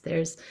mindfulness.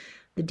 There's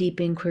the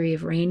deep inquiry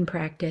of RAIN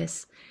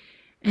practice.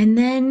 And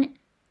then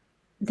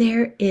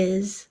there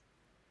is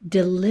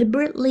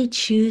deliberately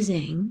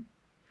choosing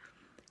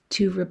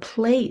to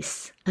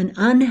replace an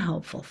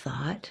unhelpful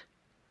thought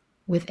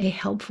with a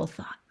helpful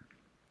thought.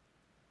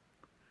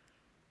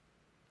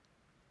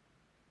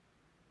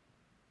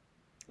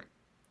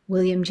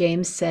 William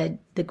James said,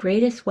 "The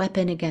greatest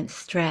weapon against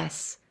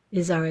stress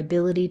is our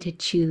ability to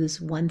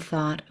choose one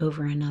thought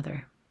over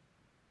another."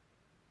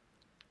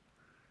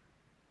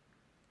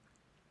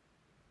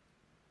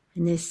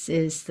 And this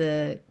is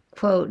the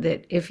quote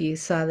that if you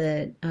saw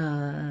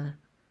the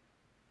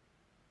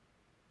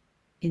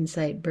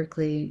Insight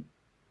Berkeley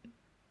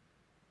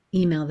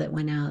email that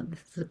went out, this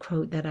is the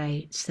quote that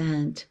I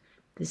sent.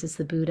 This is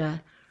the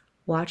Buddha.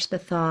 "Watch the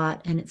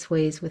thought and its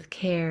ways with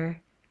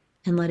care,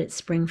 and let it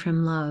spring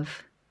from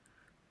love,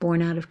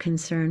 born out of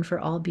concern for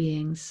all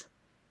beings.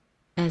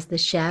 As the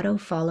shadow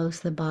follows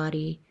the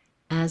body,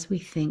 as we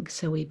think,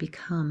 so we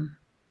become."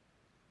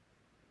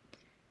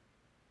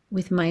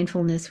 With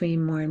mindfulness, we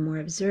more and more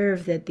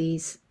observe that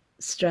these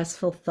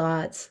stressful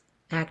thoughts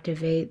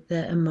activate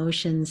the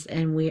emotions,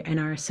 and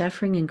our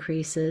suffering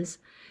increases.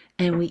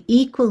 And we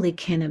equally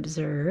can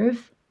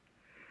observe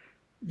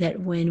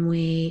that when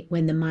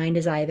the mind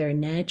is either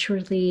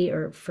naturally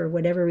or for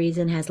whatever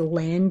reason has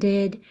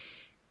landed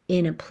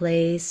in a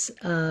place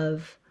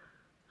of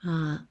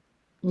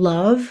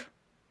love,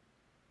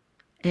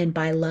 and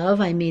by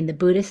love I mean the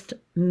Buddhist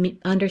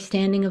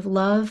understanding of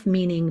love,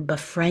 meaning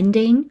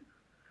befriending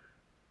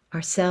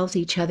ourselves,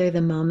 each other,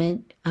 the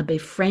moment, a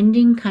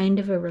befriending kind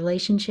of a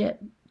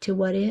relationship to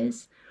what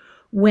is.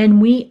 When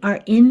we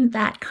are in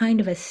that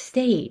kind of a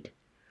state,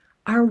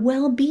 our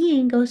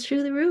well-being goes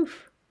through the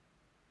roof.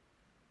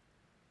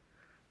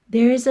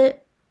 There is a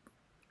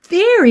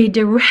very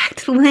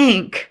direct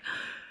link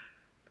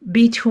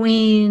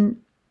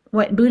between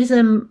what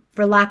Buddhism,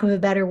 for lack of a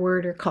better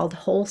word, are called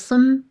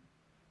wholesome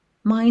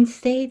mind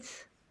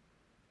states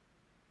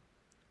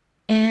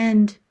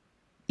and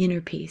inner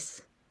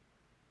peace.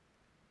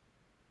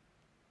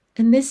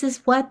 And this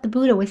is what the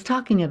Buddha was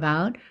talking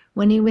about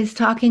when he was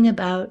talking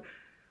about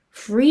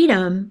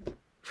freedom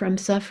from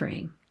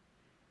suffering.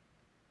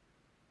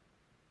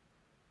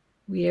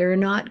 We are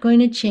not going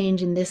to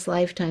change in this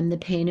lifetime the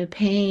pain of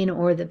pain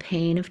or the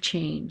pain of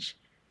change.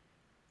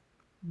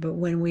 But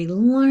when we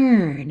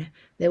learn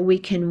that we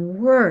can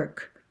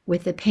work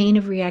with the pain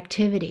of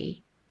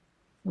reactivity,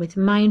 with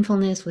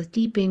mindfulness, with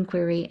deep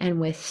inquiry, and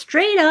with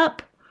straight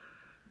up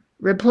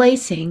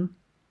replacing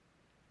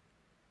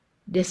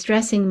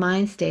distressing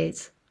mind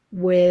states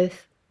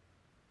with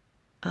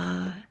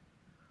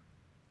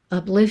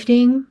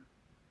uplifting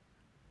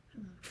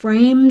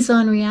frames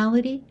on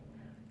reality,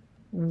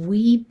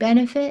 we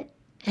benefit.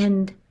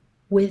 And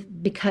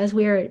because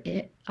we are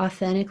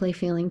authentically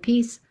feeling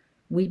peace,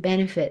 we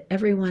benefit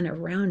everyone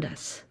around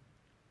us.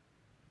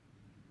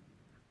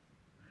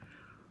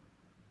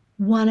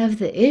 One of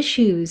the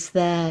issues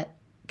that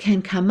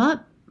can come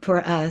up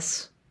for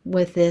us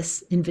with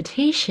this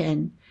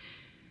invitation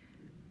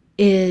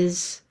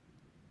is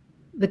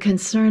the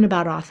concern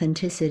about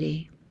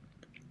authenticity.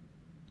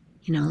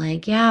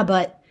 Like, yeah,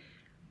 but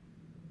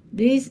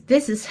this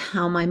is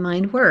how my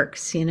mind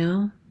works,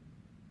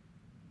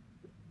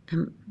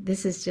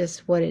 this is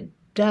just what it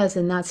does,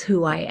 and that's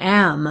who I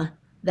am,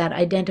 that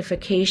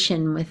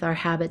identification with our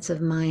habits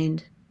of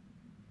mind.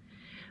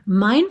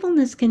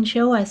 Mindfulness can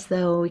show us,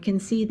 though, we can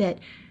see that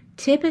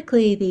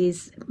typically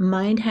these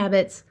mind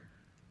habits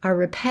are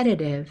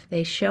repetitive.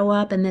 They show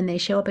up and then they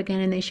show up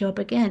again and they show up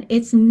again.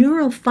 It's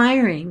neural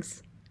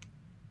firings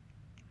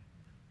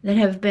that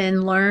have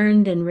been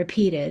learned and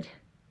repeated.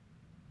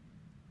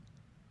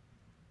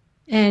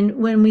 And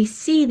when we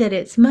see that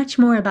it's much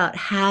more about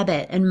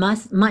habit and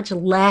much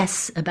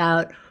less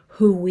about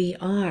who we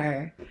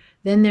are,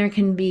 then there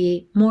can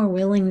be more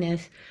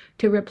willingness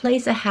to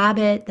replace a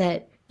habit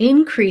that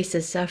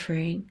increases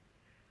suffering.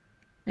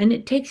 And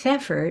it takes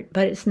effort,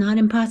 but it's not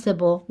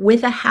impossible,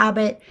 with a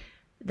habit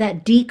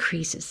that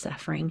decreases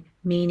suffering,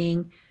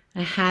 meaning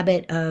a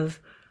habit of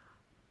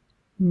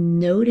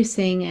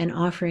noticing and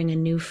offering a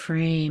new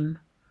frame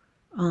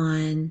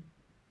on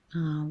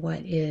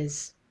what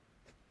is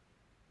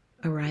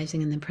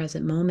arising in the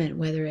present moment,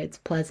 whether it's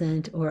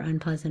pleasant or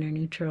unpleasant or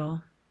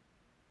neutral.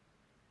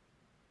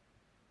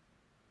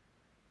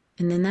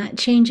 And then that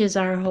changes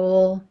our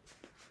whole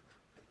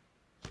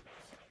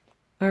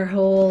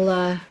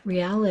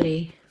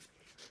reality.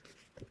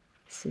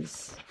 This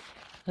is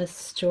a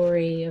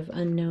story of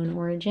unknown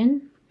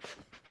origin.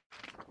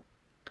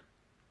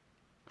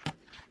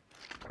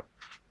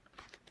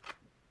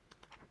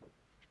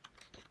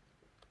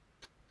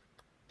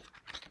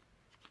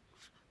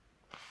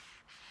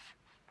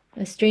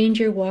 A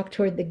stranger walked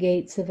toward the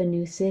gates of a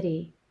new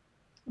city.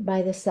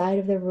 By the side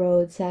of the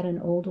road sat an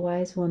old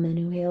wise woman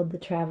who hailed the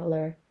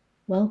traveler,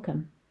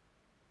 "Welcome."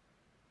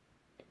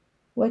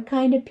 "What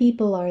kind of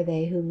people are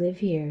they who live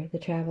here?" the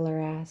traveler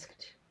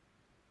asked.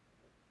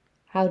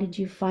 "How did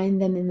you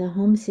find them in the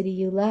home city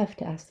you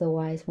left?" asked the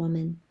wise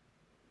woman.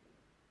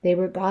 "They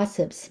were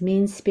gossips,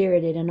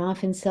 mean-spirited, and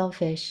often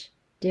selfish,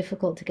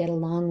 difficult to get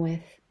along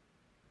with.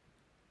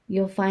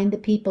 You'll find the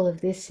people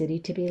of this city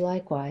to be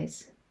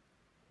likewise."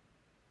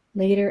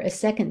 Later, a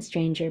second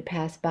stranger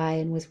passed by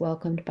and was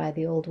welcomed by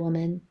the old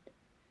woman.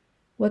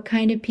 "What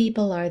kind of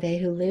people are they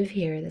who live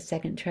here?" the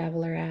second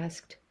traveler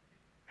asked.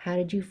 "How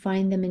did you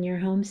find them in your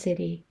home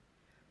city?"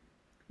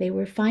 "They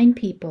were fine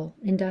people,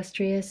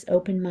 industrious,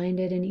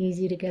 open-minded, and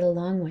easy to get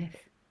along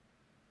with."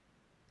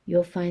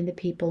 "You'll find the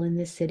people in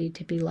this city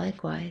to be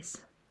likewise."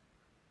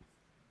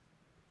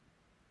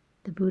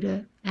 The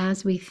Buddha,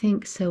 as we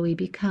think, so we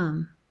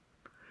become.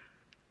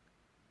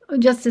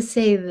 Just to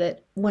say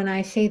that when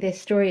I say this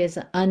story is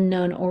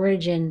unknown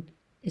origin,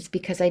 it's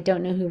because I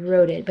don't know who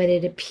wrote it, but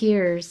it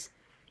appears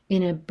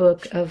in a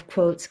book of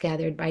quotes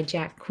gathered by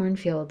Jack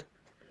Kornfield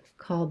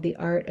called The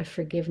Art of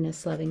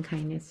Forgiveness, Loving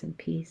Kindness, and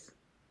Peace.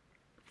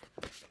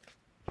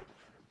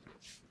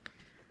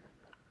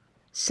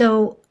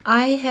 So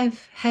I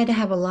have had to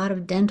have a lot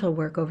of dental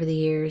work over the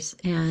years,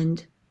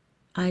 and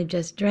I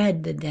just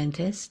dread the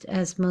dentist,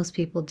 as most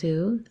people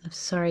do. I'm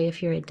sorry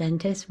if you're a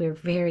dentist. We're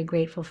very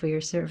grateful for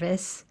your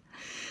service.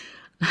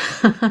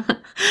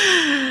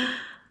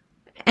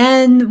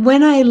 And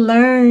when I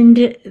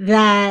learned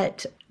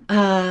that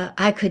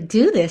I could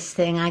do this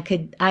thing, I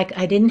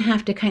didn't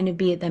have to kind of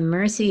be at the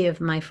mercy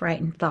of my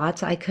frightened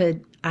thoughts. I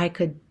could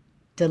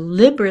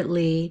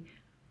deliberately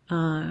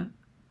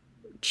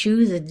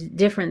choose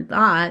different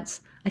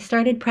thoughts. I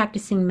started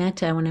practicing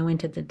metta when I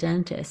went to the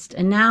dentist,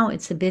 and now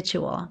it's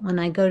habitual. When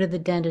I go to the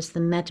dentist, the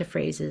metta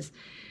phrases,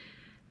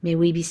 may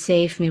we be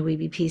safe, may we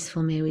be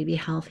peaceful, may we be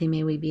healthy,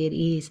 may we be at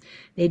ease,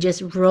 they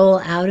just roll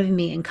out of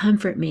me and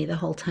comfort me the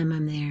whole time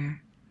I'm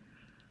there.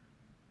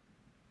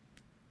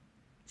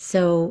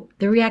 So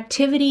the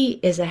reactivity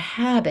is a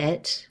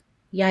habit.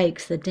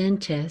 Yikes, the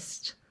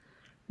dentist.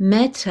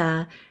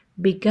 Metta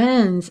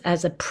begins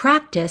as a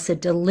practice, a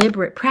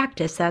deliberate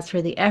practice. That's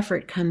where the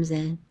effort comes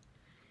in.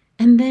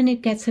 And then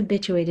it gets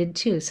habituated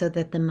too, so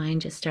that the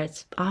mind just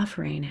starts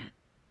offering it.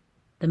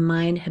 The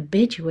mind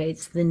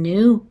habituates the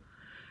new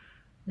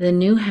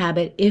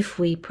habit if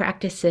we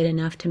practice it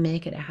enough to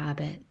make it a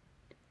habit.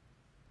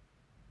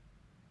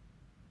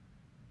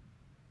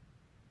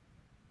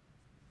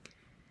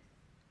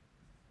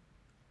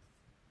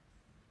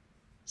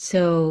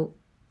 So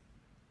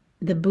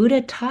the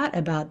Buddha taught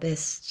about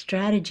this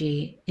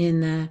strategy in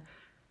the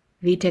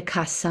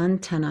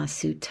Vitakasantana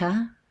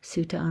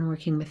Sutta on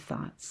working with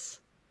thoughts.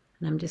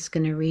 And I'm just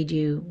going to read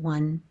you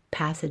one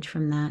passage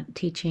from that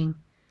teaching.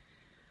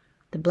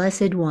 The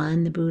Blessed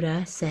One, the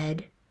Buddha,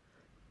 said,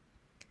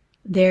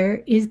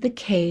 "There is the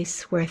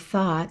case where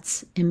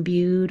thoughts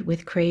imbued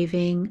with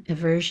craving,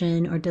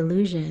 aversion, or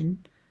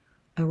delusion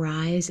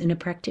arise in a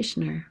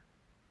practitioner.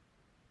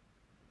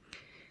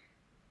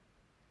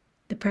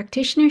 The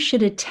practitioner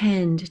should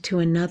attend to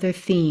another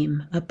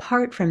theme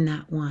apart from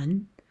that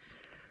one,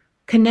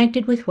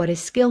 connected with what is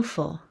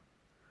skillful.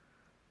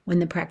 When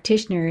the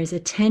practitioner is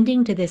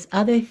attending to this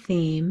other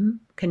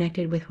theme,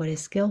 connected with what is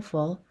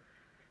skillful,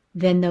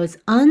 then those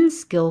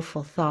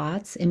unskillful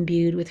thoughts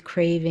imbued with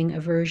craving,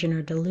 aversion,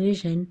 or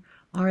delusion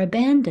are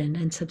abandoned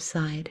and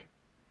subside.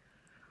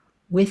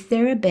 With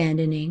their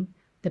abandoning,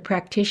 the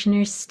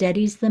practitioner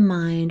steadies the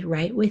mind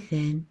right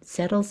within,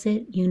 settles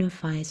it,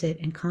 unifies it,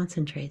 and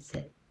concentrates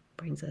it.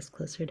 Brings us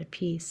closer to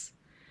peace.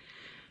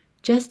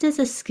 Just as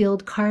a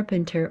skilled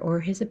carpenter or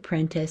his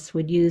apprentice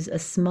would use a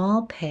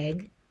small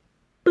peg,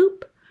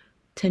 boop,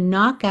 to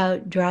knock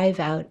out, drive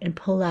out, and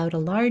pull out a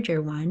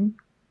larger one,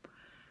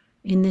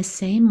 in the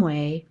same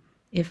way,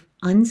 if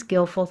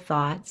unskillful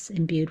thoughts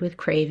imbued with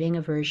craving,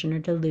 aversion, or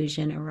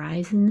delusion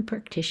arise in the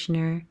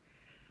practitioner,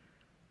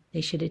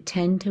 they should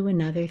attend to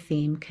another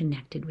theme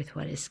connected with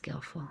what is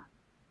skillful."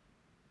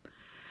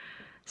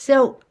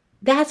 So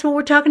that's what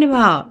we're talking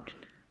about.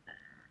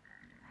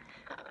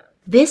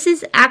 This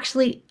is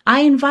actually,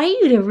 I invite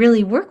you to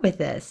really work with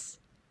this.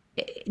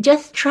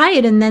 Just try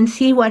it and then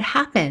see what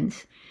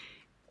happens.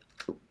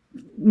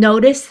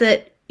 Notice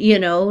that,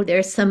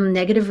 there's some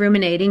negative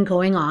ruminating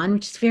going on,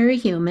 which is very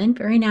human,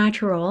 very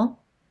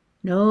natural.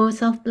 No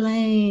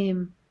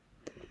self-blame.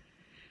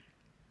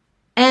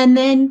 And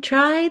then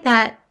try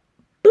that,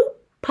 boop,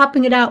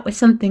 popping it out with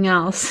something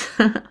else.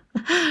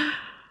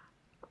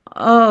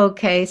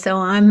 Okay, so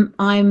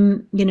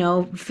I'm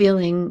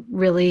feeling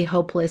really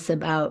hopeless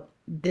about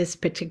this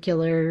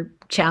particular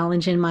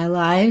challenge in my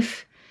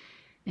life,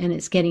 and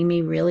it's getting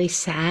me really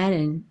sad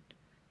and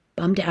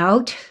bummed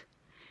out.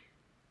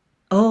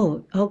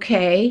 Oh,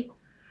 okay.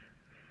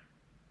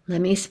 Let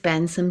me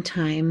spend some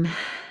time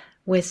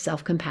with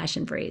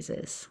self-compassion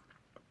phrases.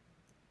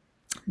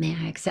 May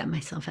I accept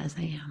myself as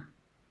I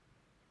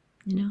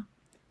am?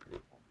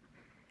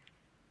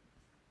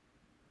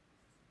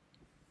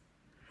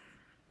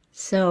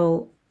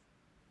 So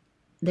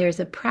there's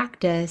a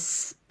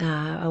practice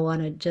I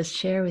want to just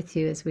share with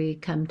you as we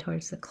come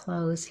towards the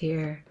close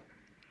here.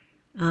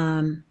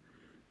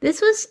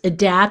 This was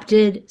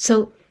adapted.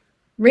 So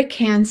Rick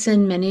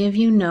Hansen, many of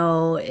you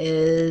know,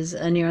 is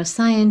a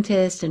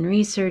neuroscientist and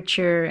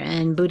researcher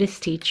and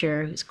Buddhist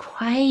teacher who's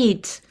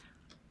quite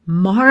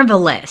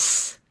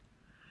marvelous.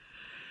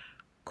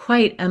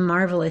 Quite a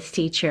marvelous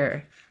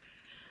teacher.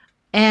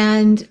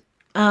 And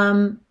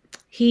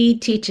he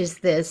teaches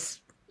this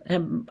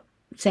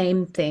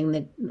Same thing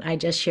that I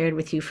just shared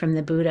with you from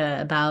the Buddha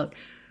about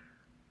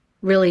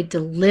really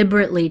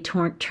deliberately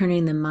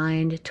turning the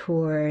mind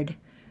toward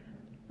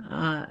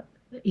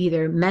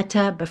either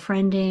metta,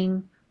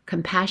 befriending,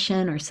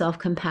 compassion or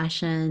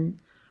self-compassion,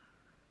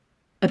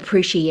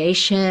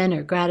 appreciation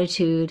or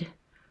gratitude,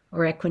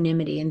 or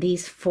equanimity. And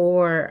these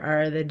four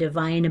are the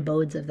divine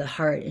abodes of the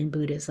heart in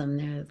Buddhism.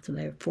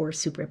 They're four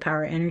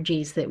superpower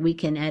energies that we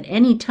can at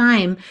any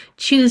time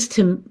choose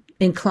to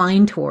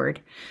incline toward.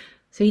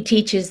 So he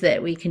teaches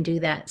that we can do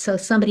that. So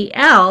somebody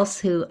else,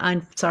 who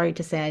I'm sorry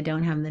to say I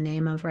don't have the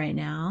name of right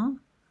now,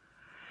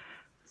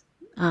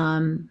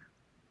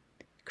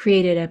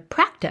 created a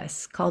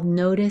practice called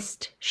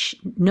Notice,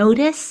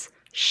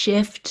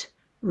 Shift,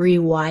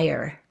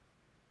 Rewire.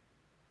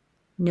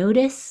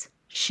 Notice,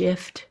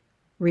 Shift,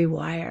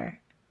 Rewire.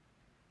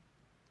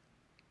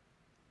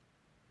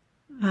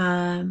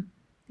 And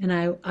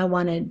I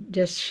want to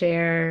just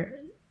share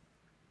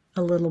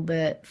a little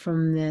bit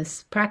from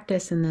this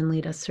practice and then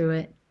lead us through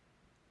it.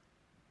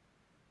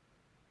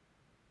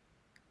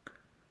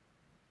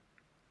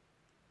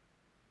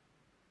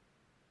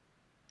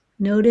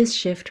 Notice,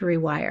 shift,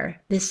 rewire.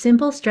 This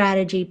simple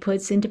strategy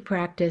puts into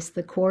practice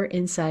the core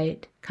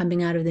insight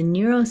coming out of the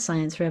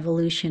neuroscience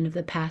revolution of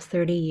the past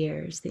 30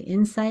 years. The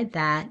insight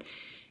that,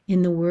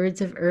 in the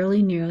words of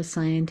early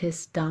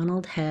neuroscientist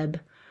Donald Hebb,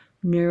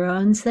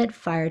 neurons that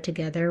fire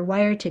together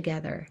wire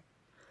together.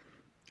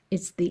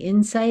 It's the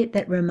insight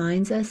that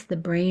reminds us the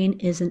brain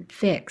isn't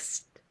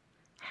fixed.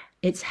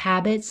 Its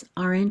habits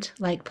aren't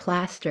like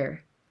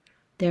plaster.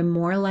 They're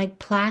more like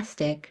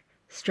plastic,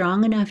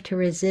 strong enough to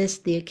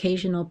resist the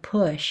occasional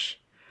push,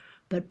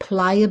 but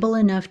pliable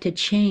enough to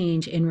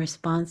change in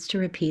response to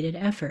repeated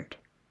effort.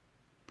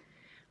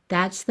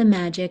 That's the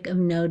magic of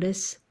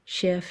notice,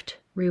 shift,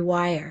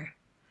 rewire.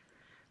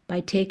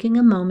 By taking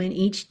a moment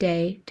each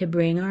day to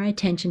bring our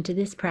attention to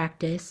this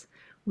practice,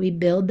 we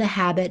build the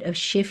habit of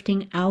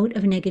shifting out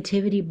of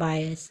negativity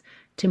bias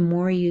to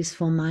more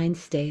useful mind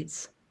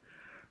states,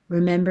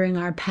 remembering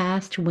our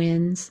past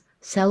wins,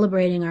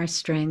 celebrating our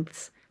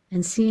strengths,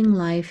 and seeing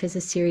life as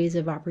a series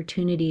of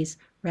opportunities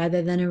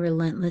rather than a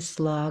relentless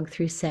slog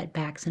through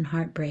setbacks and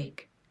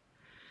heartbreak.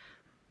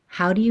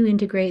 How do you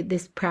integrate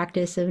this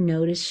practice of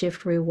notice,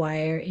 shift,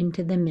 rewire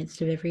into the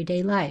midst of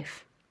everyday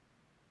life?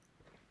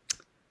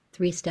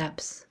 3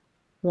 steps.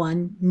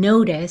 1,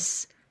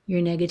 notice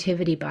your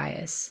negativity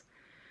bias.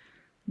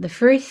 The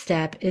first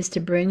step is to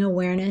bring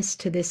awareness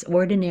to this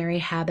ordinary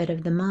habit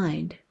of the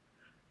mind.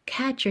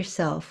 Catch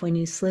yourself when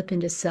you slip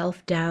into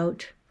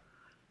self-doubt,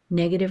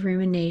 negative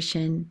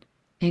rumination,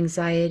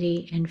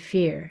 anxiety, and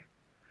fear.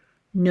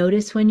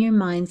 Notice when your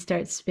mind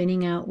starts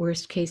spinning out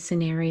worst-case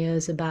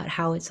scenarios about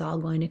how it's all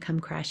going to come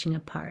crashing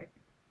apart.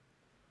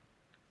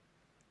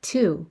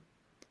 2,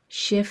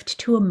 shift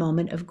to a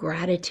moment of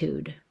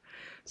gratitude.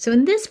 So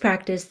in this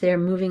practice, they're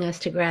moving us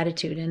to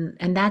gratitude,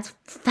 and that's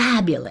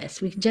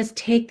fabulous. We can just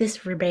take this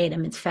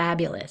verbatim. It's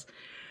fabulous.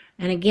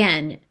 And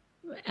again,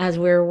 as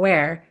we're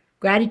aware,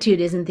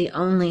 gratitude isn't the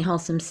only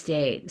wholesome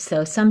state.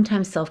 So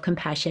sometimes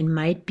self-compassion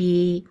might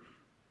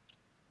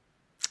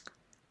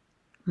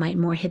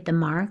more hit the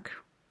mark.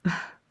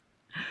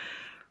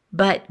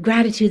 But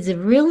gratitude's a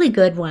really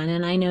good one.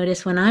 And I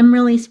notice when I'm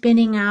really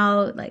spinning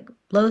out, like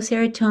low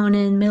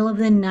serotonin, middle of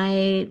the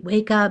night,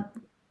 wake up,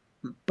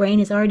 brain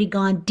has already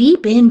gone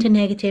deep into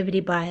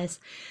negativity bias,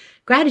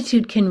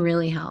 gratitude can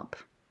really help.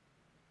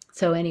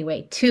 So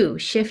anyway, 2,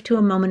 shift to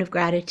a moment of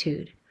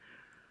gratitude.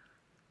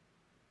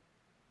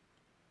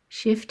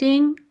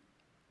 Shifting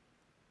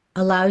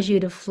allows you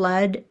to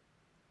flood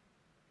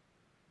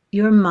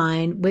your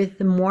mind with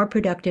the more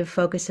productive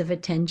focus of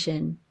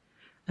attention.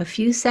 A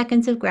few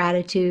seconds of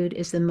gratitude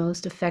is the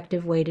most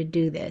effective way to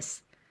do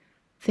this.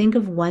 Think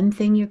of one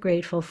thing you're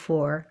grateful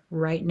for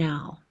right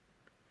now.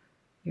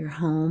 Your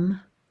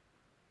home,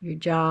 your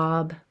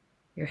job,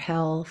 your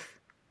health,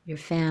 your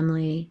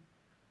family,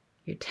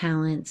 your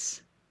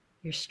talents,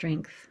 your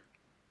strength.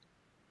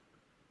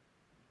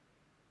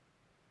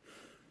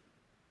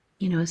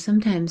 You know,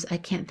 sometimes I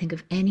can't think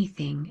of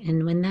anything,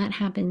 and when that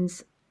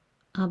happens,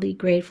 I'll be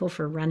grateful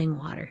for running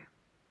water.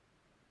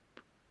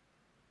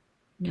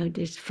 You know,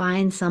 just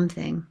find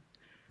something.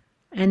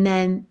 And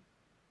then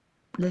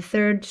the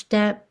third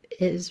step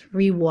is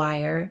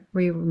rewire,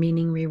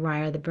 meaning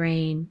rewire the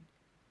brain.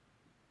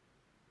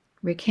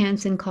 Rick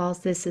Hanson calls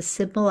this a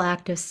simple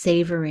act of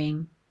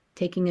savoring,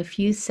 taking a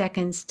few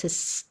seconds to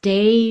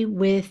stay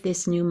with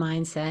this new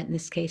mindset, in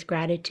this case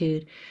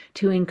gratitude,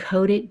 to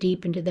encode it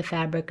deep into the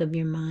fabric of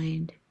your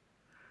mind.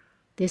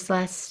 This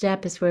last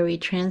step is where we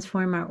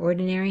transform our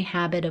ordinary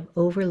habit of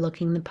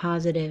overlooking the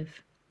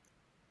positive.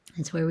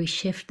 It's where we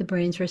shift the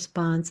brain's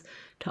response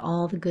to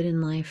all the good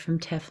in life from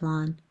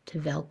Teflon to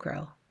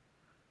Velcro.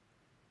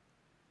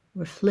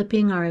 We're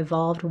flipping our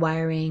evolved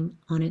wiring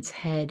on its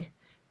head,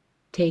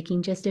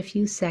 taking just a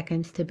few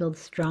seconds to build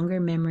stronger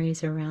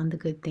memories around the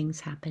good things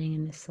happening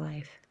in this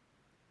life.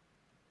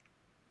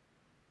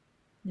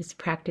 This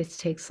practice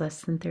takes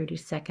less than 30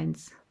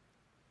 seconds.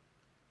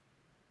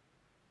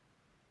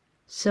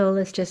 So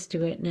let's just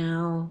do it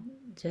now.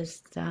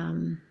 just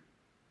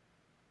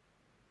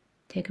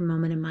take a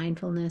moment of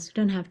mindfulness. You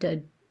don't have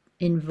to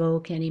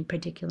invoke any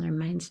particular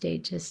mind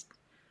state. Just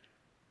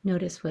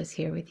notice what's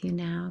here with you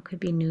now. Could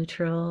be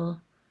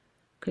neutral,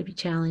 could be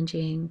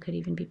challenging, could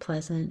even be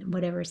pleasant.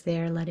 Whatever's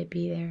there, let it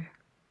be there.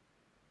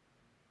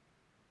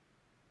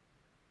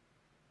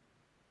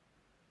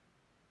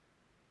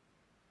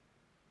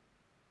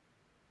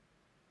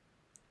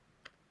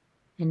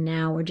 And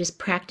now we're just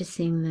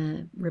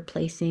practicing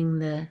replacing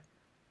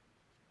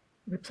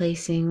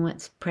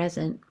what's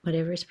present,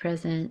 whatever's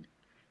present,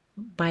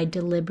 by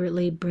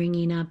deliberately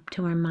bringing up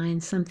to our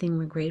mind something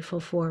we're grateful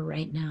for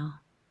right now.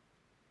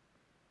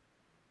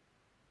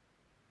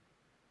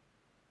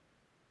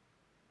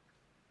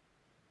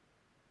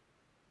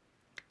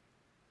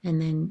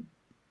 And then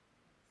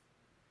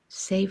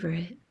savor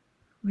it.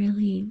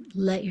 Really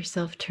let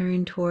yourself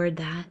turn toward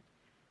that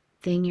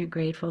thing you're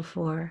grateful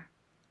for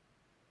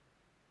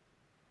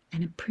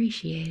and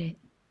appreciate it.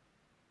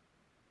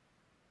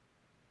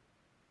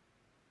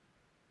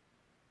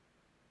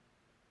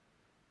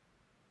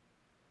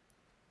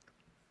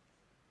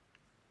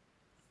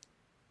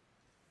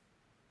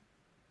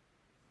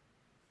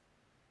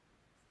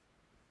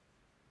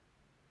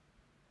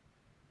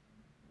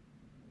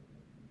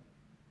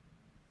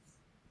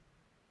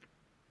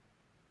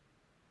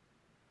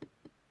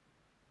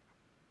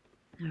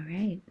 All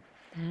right,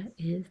 that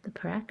is the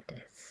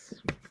practice.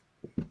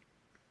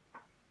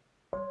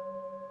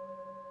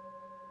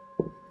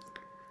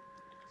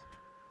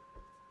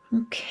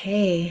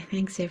 Okay,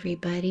 thanks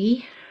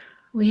everybody.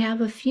 We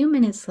have a few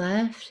minutes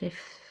left.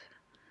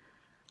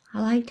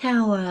 I liked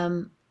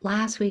how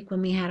last week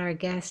when we had our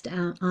guest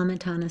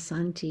Amitana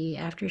Santi,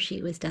 after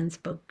she was done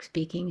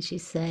speaking, she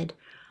said,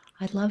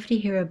 "I'd love to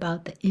hear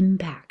about the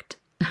impact."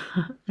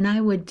 And I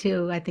would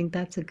too. I think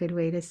that's a good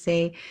way to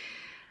say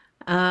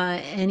how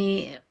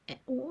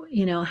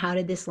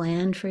did this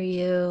land for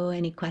you?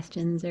 Any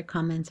questions or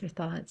comments or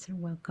thoughts are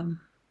welcome.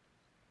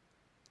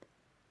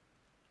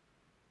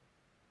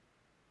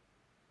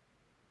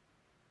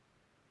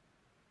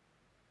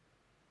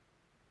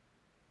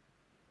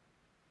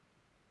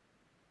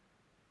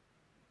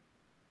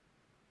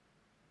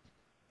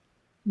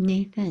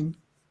 Nathan.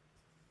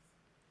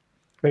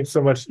 Thanks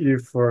so much,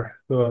 Eve, for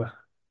the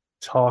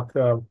talk.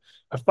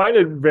 I find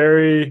it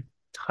very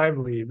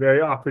timely,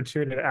 very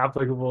opportune, and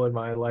applicable in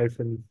my life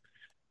and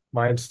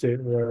mind state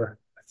where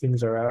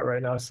things are at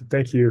right now. So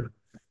thank you.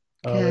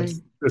 Good.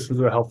 This was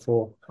a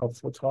helpful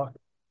talk.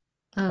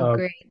 Oh, Um,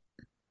 great.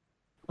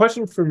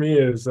 Question for me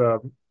is,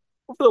 over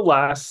the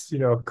last,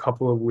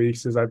 couple of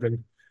weeks, as I've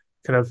been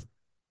kind of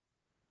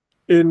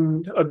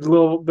in a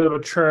little bit of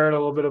a churn, a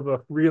little bit of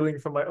a reeling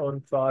from my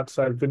own thoughts,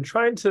 I've been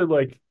trying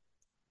to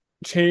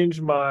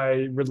change my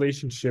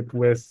relationship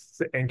with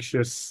the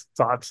anxious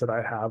thoughts that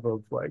I have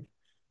of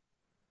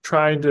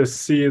trying to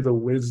see the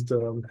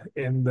wisdom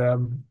in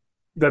them,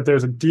 that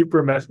there's a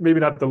deeper message, maybe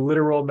not the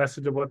literal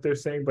message of what they're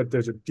saying, but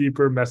there's a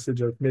deeper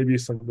message of maybe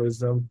some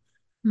wisdom.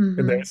 And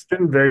Mm-hmm. it's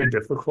been very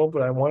difficult,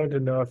 but I wanted to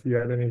know if you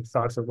had any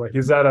thoughts of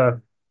is that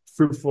a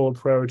fruitful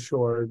approach,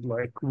 or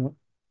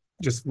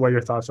just what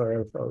your thoughts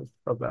are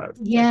of that?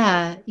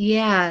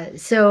 Yeah.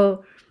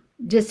 So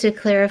just to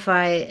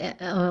clarify,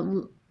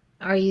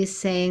 are you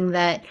saying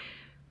that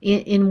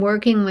in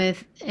working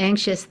with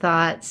anxious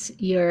thoughts,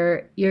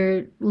 you're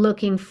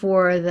looking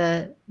for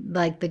the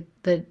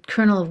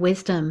kernel of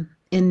wisdom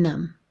in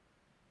them?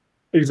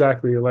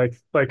 Exactly.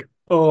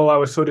 Oh, I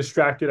was so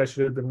distracted. I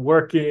should have been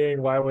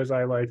working. Why was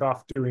I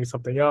off doing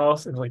something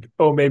else? And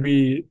oh,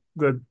 maybe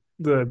the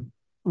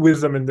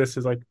wisdom in this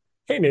is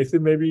hey,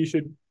 Nathan, maybe you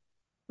should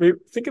maybe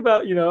think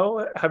about,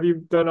 have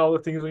you done all the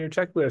things on your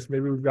checklist?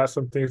 Maybe we've got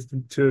some things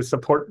to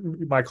support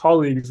my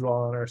colleagues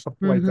on, or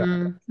something like that.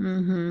 Mm-hmm.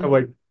 Mm-hmm.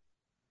 Of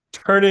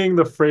turning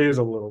the phrase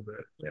a little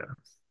bit. Yeah.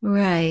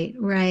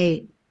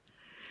 Right.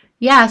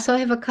 Yeah, so I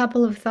have a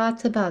couple of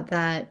thoughts about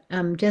that,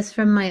 just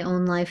from my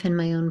own life and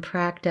my own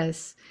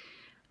practice.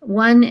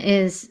 One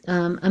is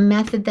a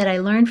method that I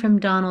learned from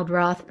Donald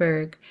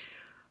Rothberg.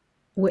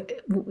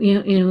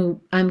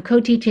 I'm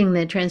co-teaching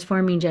the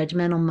Transforming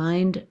Judgmental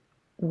Mind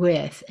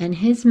with, and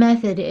his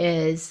method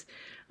is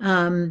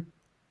um,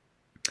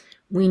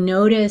 we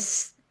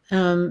notice.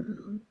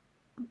 Well,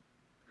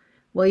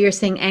 you're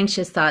saying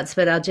anxious thoughts,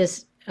 but I'll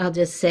just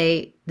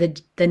say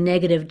the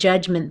negative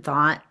judgment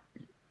thought,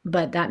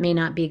 but that may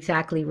not be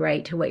exactly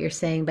right to what you're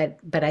saying,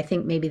 but I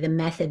think maybe the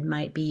method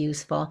might be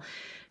useful.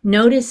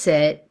 Notice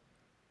it,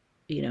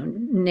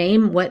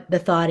 name what the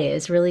thought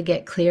is, really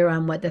get clear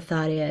on what the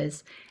thought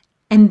is,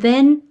 and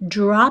then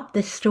drop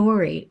the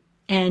story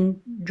and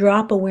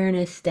drop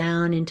awareness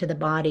down into the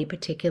body,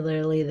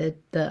 particularly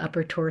the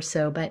upper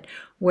torso, but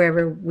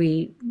wherever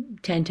we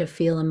tend to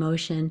feel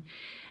emotion,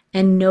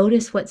 and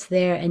notice what's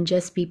there and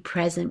just be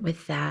present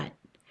with that.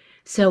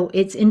 So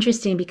it's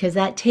interesting because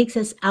that takes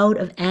us out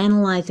of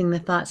analyzing the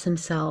thoughts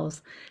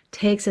themselves,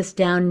 takes us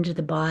down into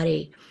the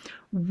body,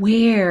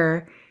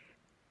 where,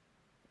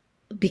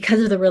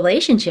 because of the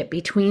relationship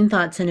between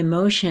thoughts and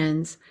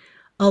emotions,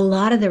 a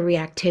lot of the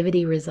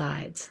reactivity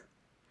resides.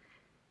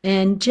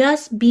 And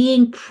just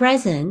being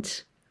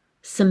present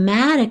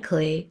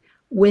somatically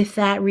with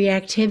that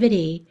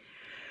reactivity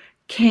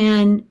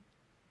can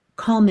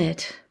calm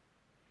it.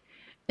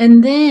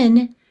 And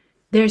then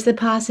there's the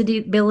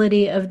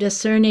possibility of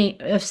discerning,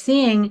 of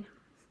seeing,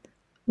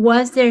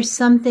 was there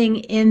something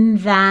in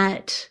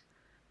that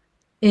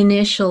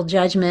initial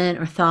judgment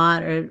or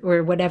thought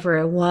or whatever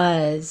it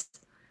was,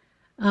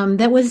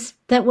 that was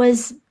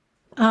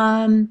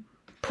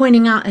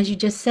pointing out, as you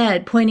just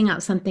said, pointing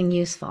out something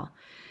useful.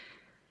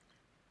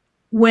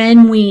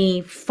 When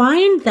we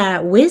find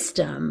that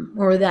wisdom,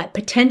 or that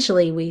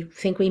potentially we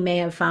think we may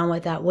have found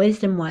what that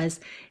wisdom was,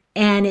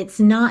 and it's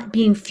not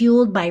being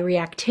fueled by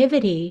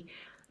reactivity,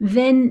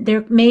 then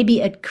there may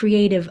be a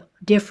creative,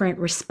 different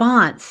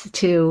response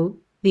to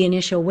the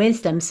initial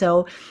wisdom.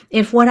 So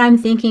if what I'm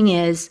thinking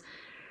is,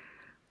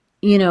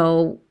 you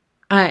know,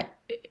 I,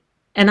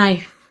 and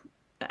I,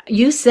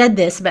 you said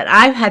this, but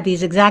I've had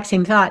these exact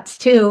same thoughts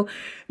too.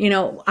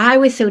 I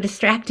was so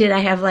distracted. I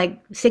have like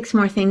 6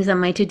 more things on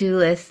my to-do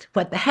list.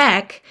 What the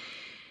heck?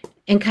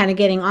 And kind of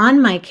getting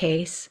on my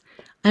case.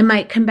 I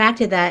might come back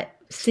to that.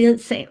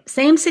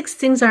 Same 6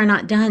 things are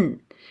not done.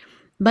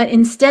 But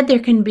instead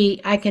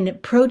I can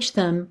approach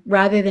them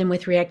rather than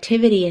with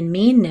reactivity and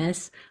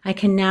meanness. I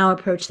can now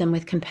approach them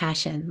with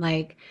compassion.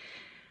 Like,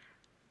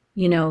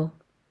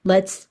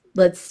 let's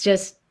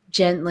just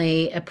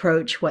gently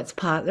approach what's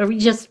possible. Or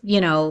just,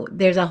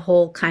 there's a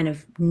whole kind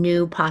of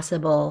new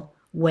possible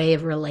way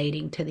of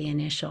relating to the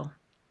initial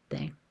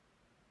thing.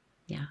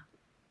 Yeah.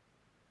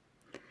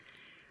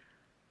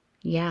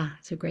 Yeah,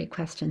 it's a great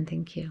question.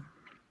 Thank you.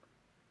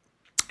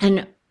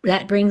 And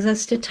that brings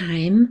us to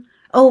time.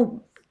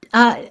 Oh,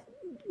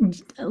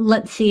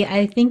 let's see.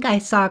 I think I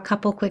saw a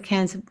couple quick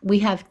hands. We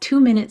have 2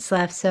 minutes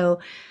left. So,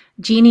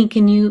 Jeannie,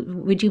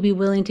 would you be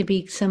willing to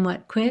be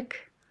somewhat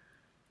quick?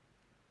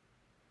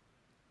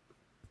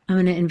 I'm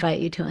going to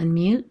invite you to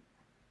unmute.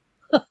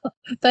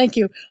 Thank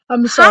you.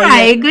 I'm sorry.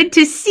 Hi, good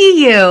to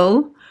see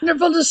you.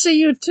 Wonderful to see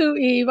you too,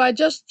 Eve. I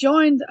just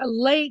joined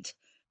late,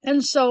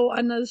 and so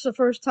I know this is the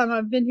first time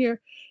I've been here.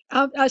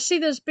 I see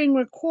this being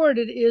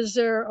recorded. Is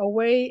there a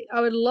way? I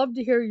would love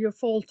to hear your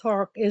full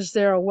talk. Is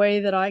there a way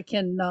that I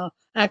can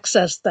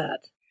access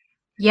that?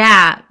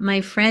 Yeah,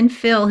 my friend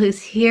Phil,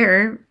 who's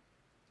here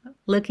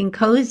looking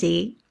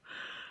cozy,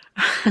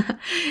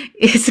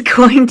 is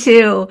going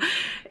to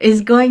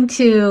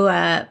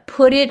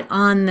put it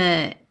on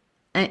the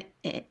uh,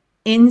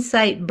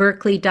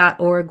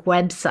 insightberkeley.org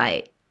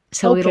website.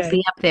 So it'll Okay.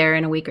 be up there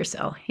in a week or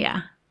so.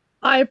 Yeah.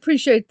 I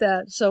appreciate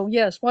that. So,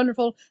 yes,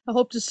 wonderful. I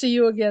hope to see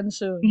you again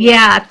soon.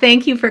 Yeah.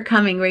 Thank you for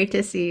coming. Great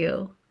to see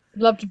you.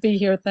 Love to be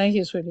here. Thank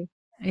you, sweetie.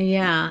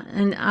 Yeah.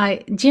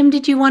 And Jim,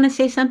 did you want to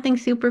say something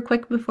super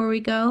quick before we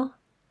go?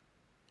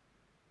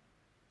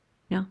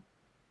 No?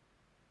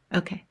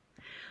 Okay.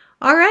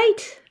 All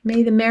right.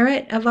 May the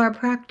merit of our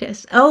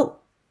practice. Oh,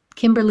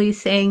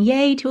 Kimberly's saying,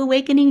 yay to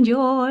awakening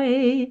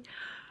joy.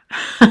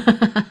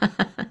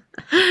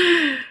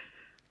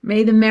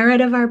 May the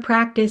merit of our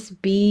practice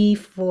be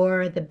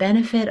for the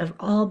benefit of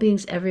all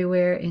beings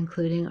everywhere,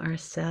 including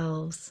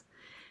ourselves.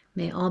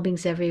 May all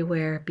beings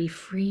everywhere be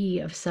free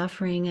of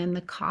suffering and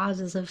the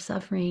causes of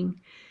suffering.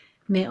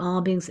 May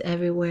all beings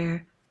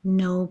everywhere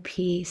know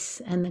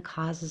peace and the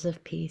causes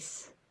of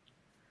peace.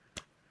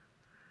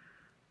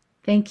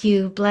 Thank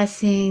you.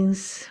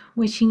 Blessings.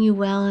 Wishing you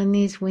well in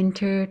these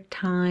winter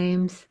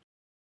times.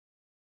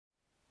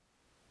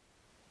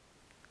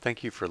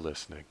 Thank you for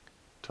listening.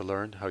 To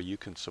learn how you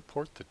can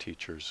support the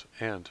teachers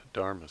and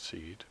Dharma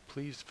Seed,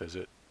 please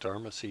visit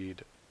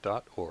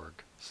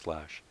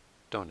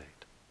dharmaseed.org/donate.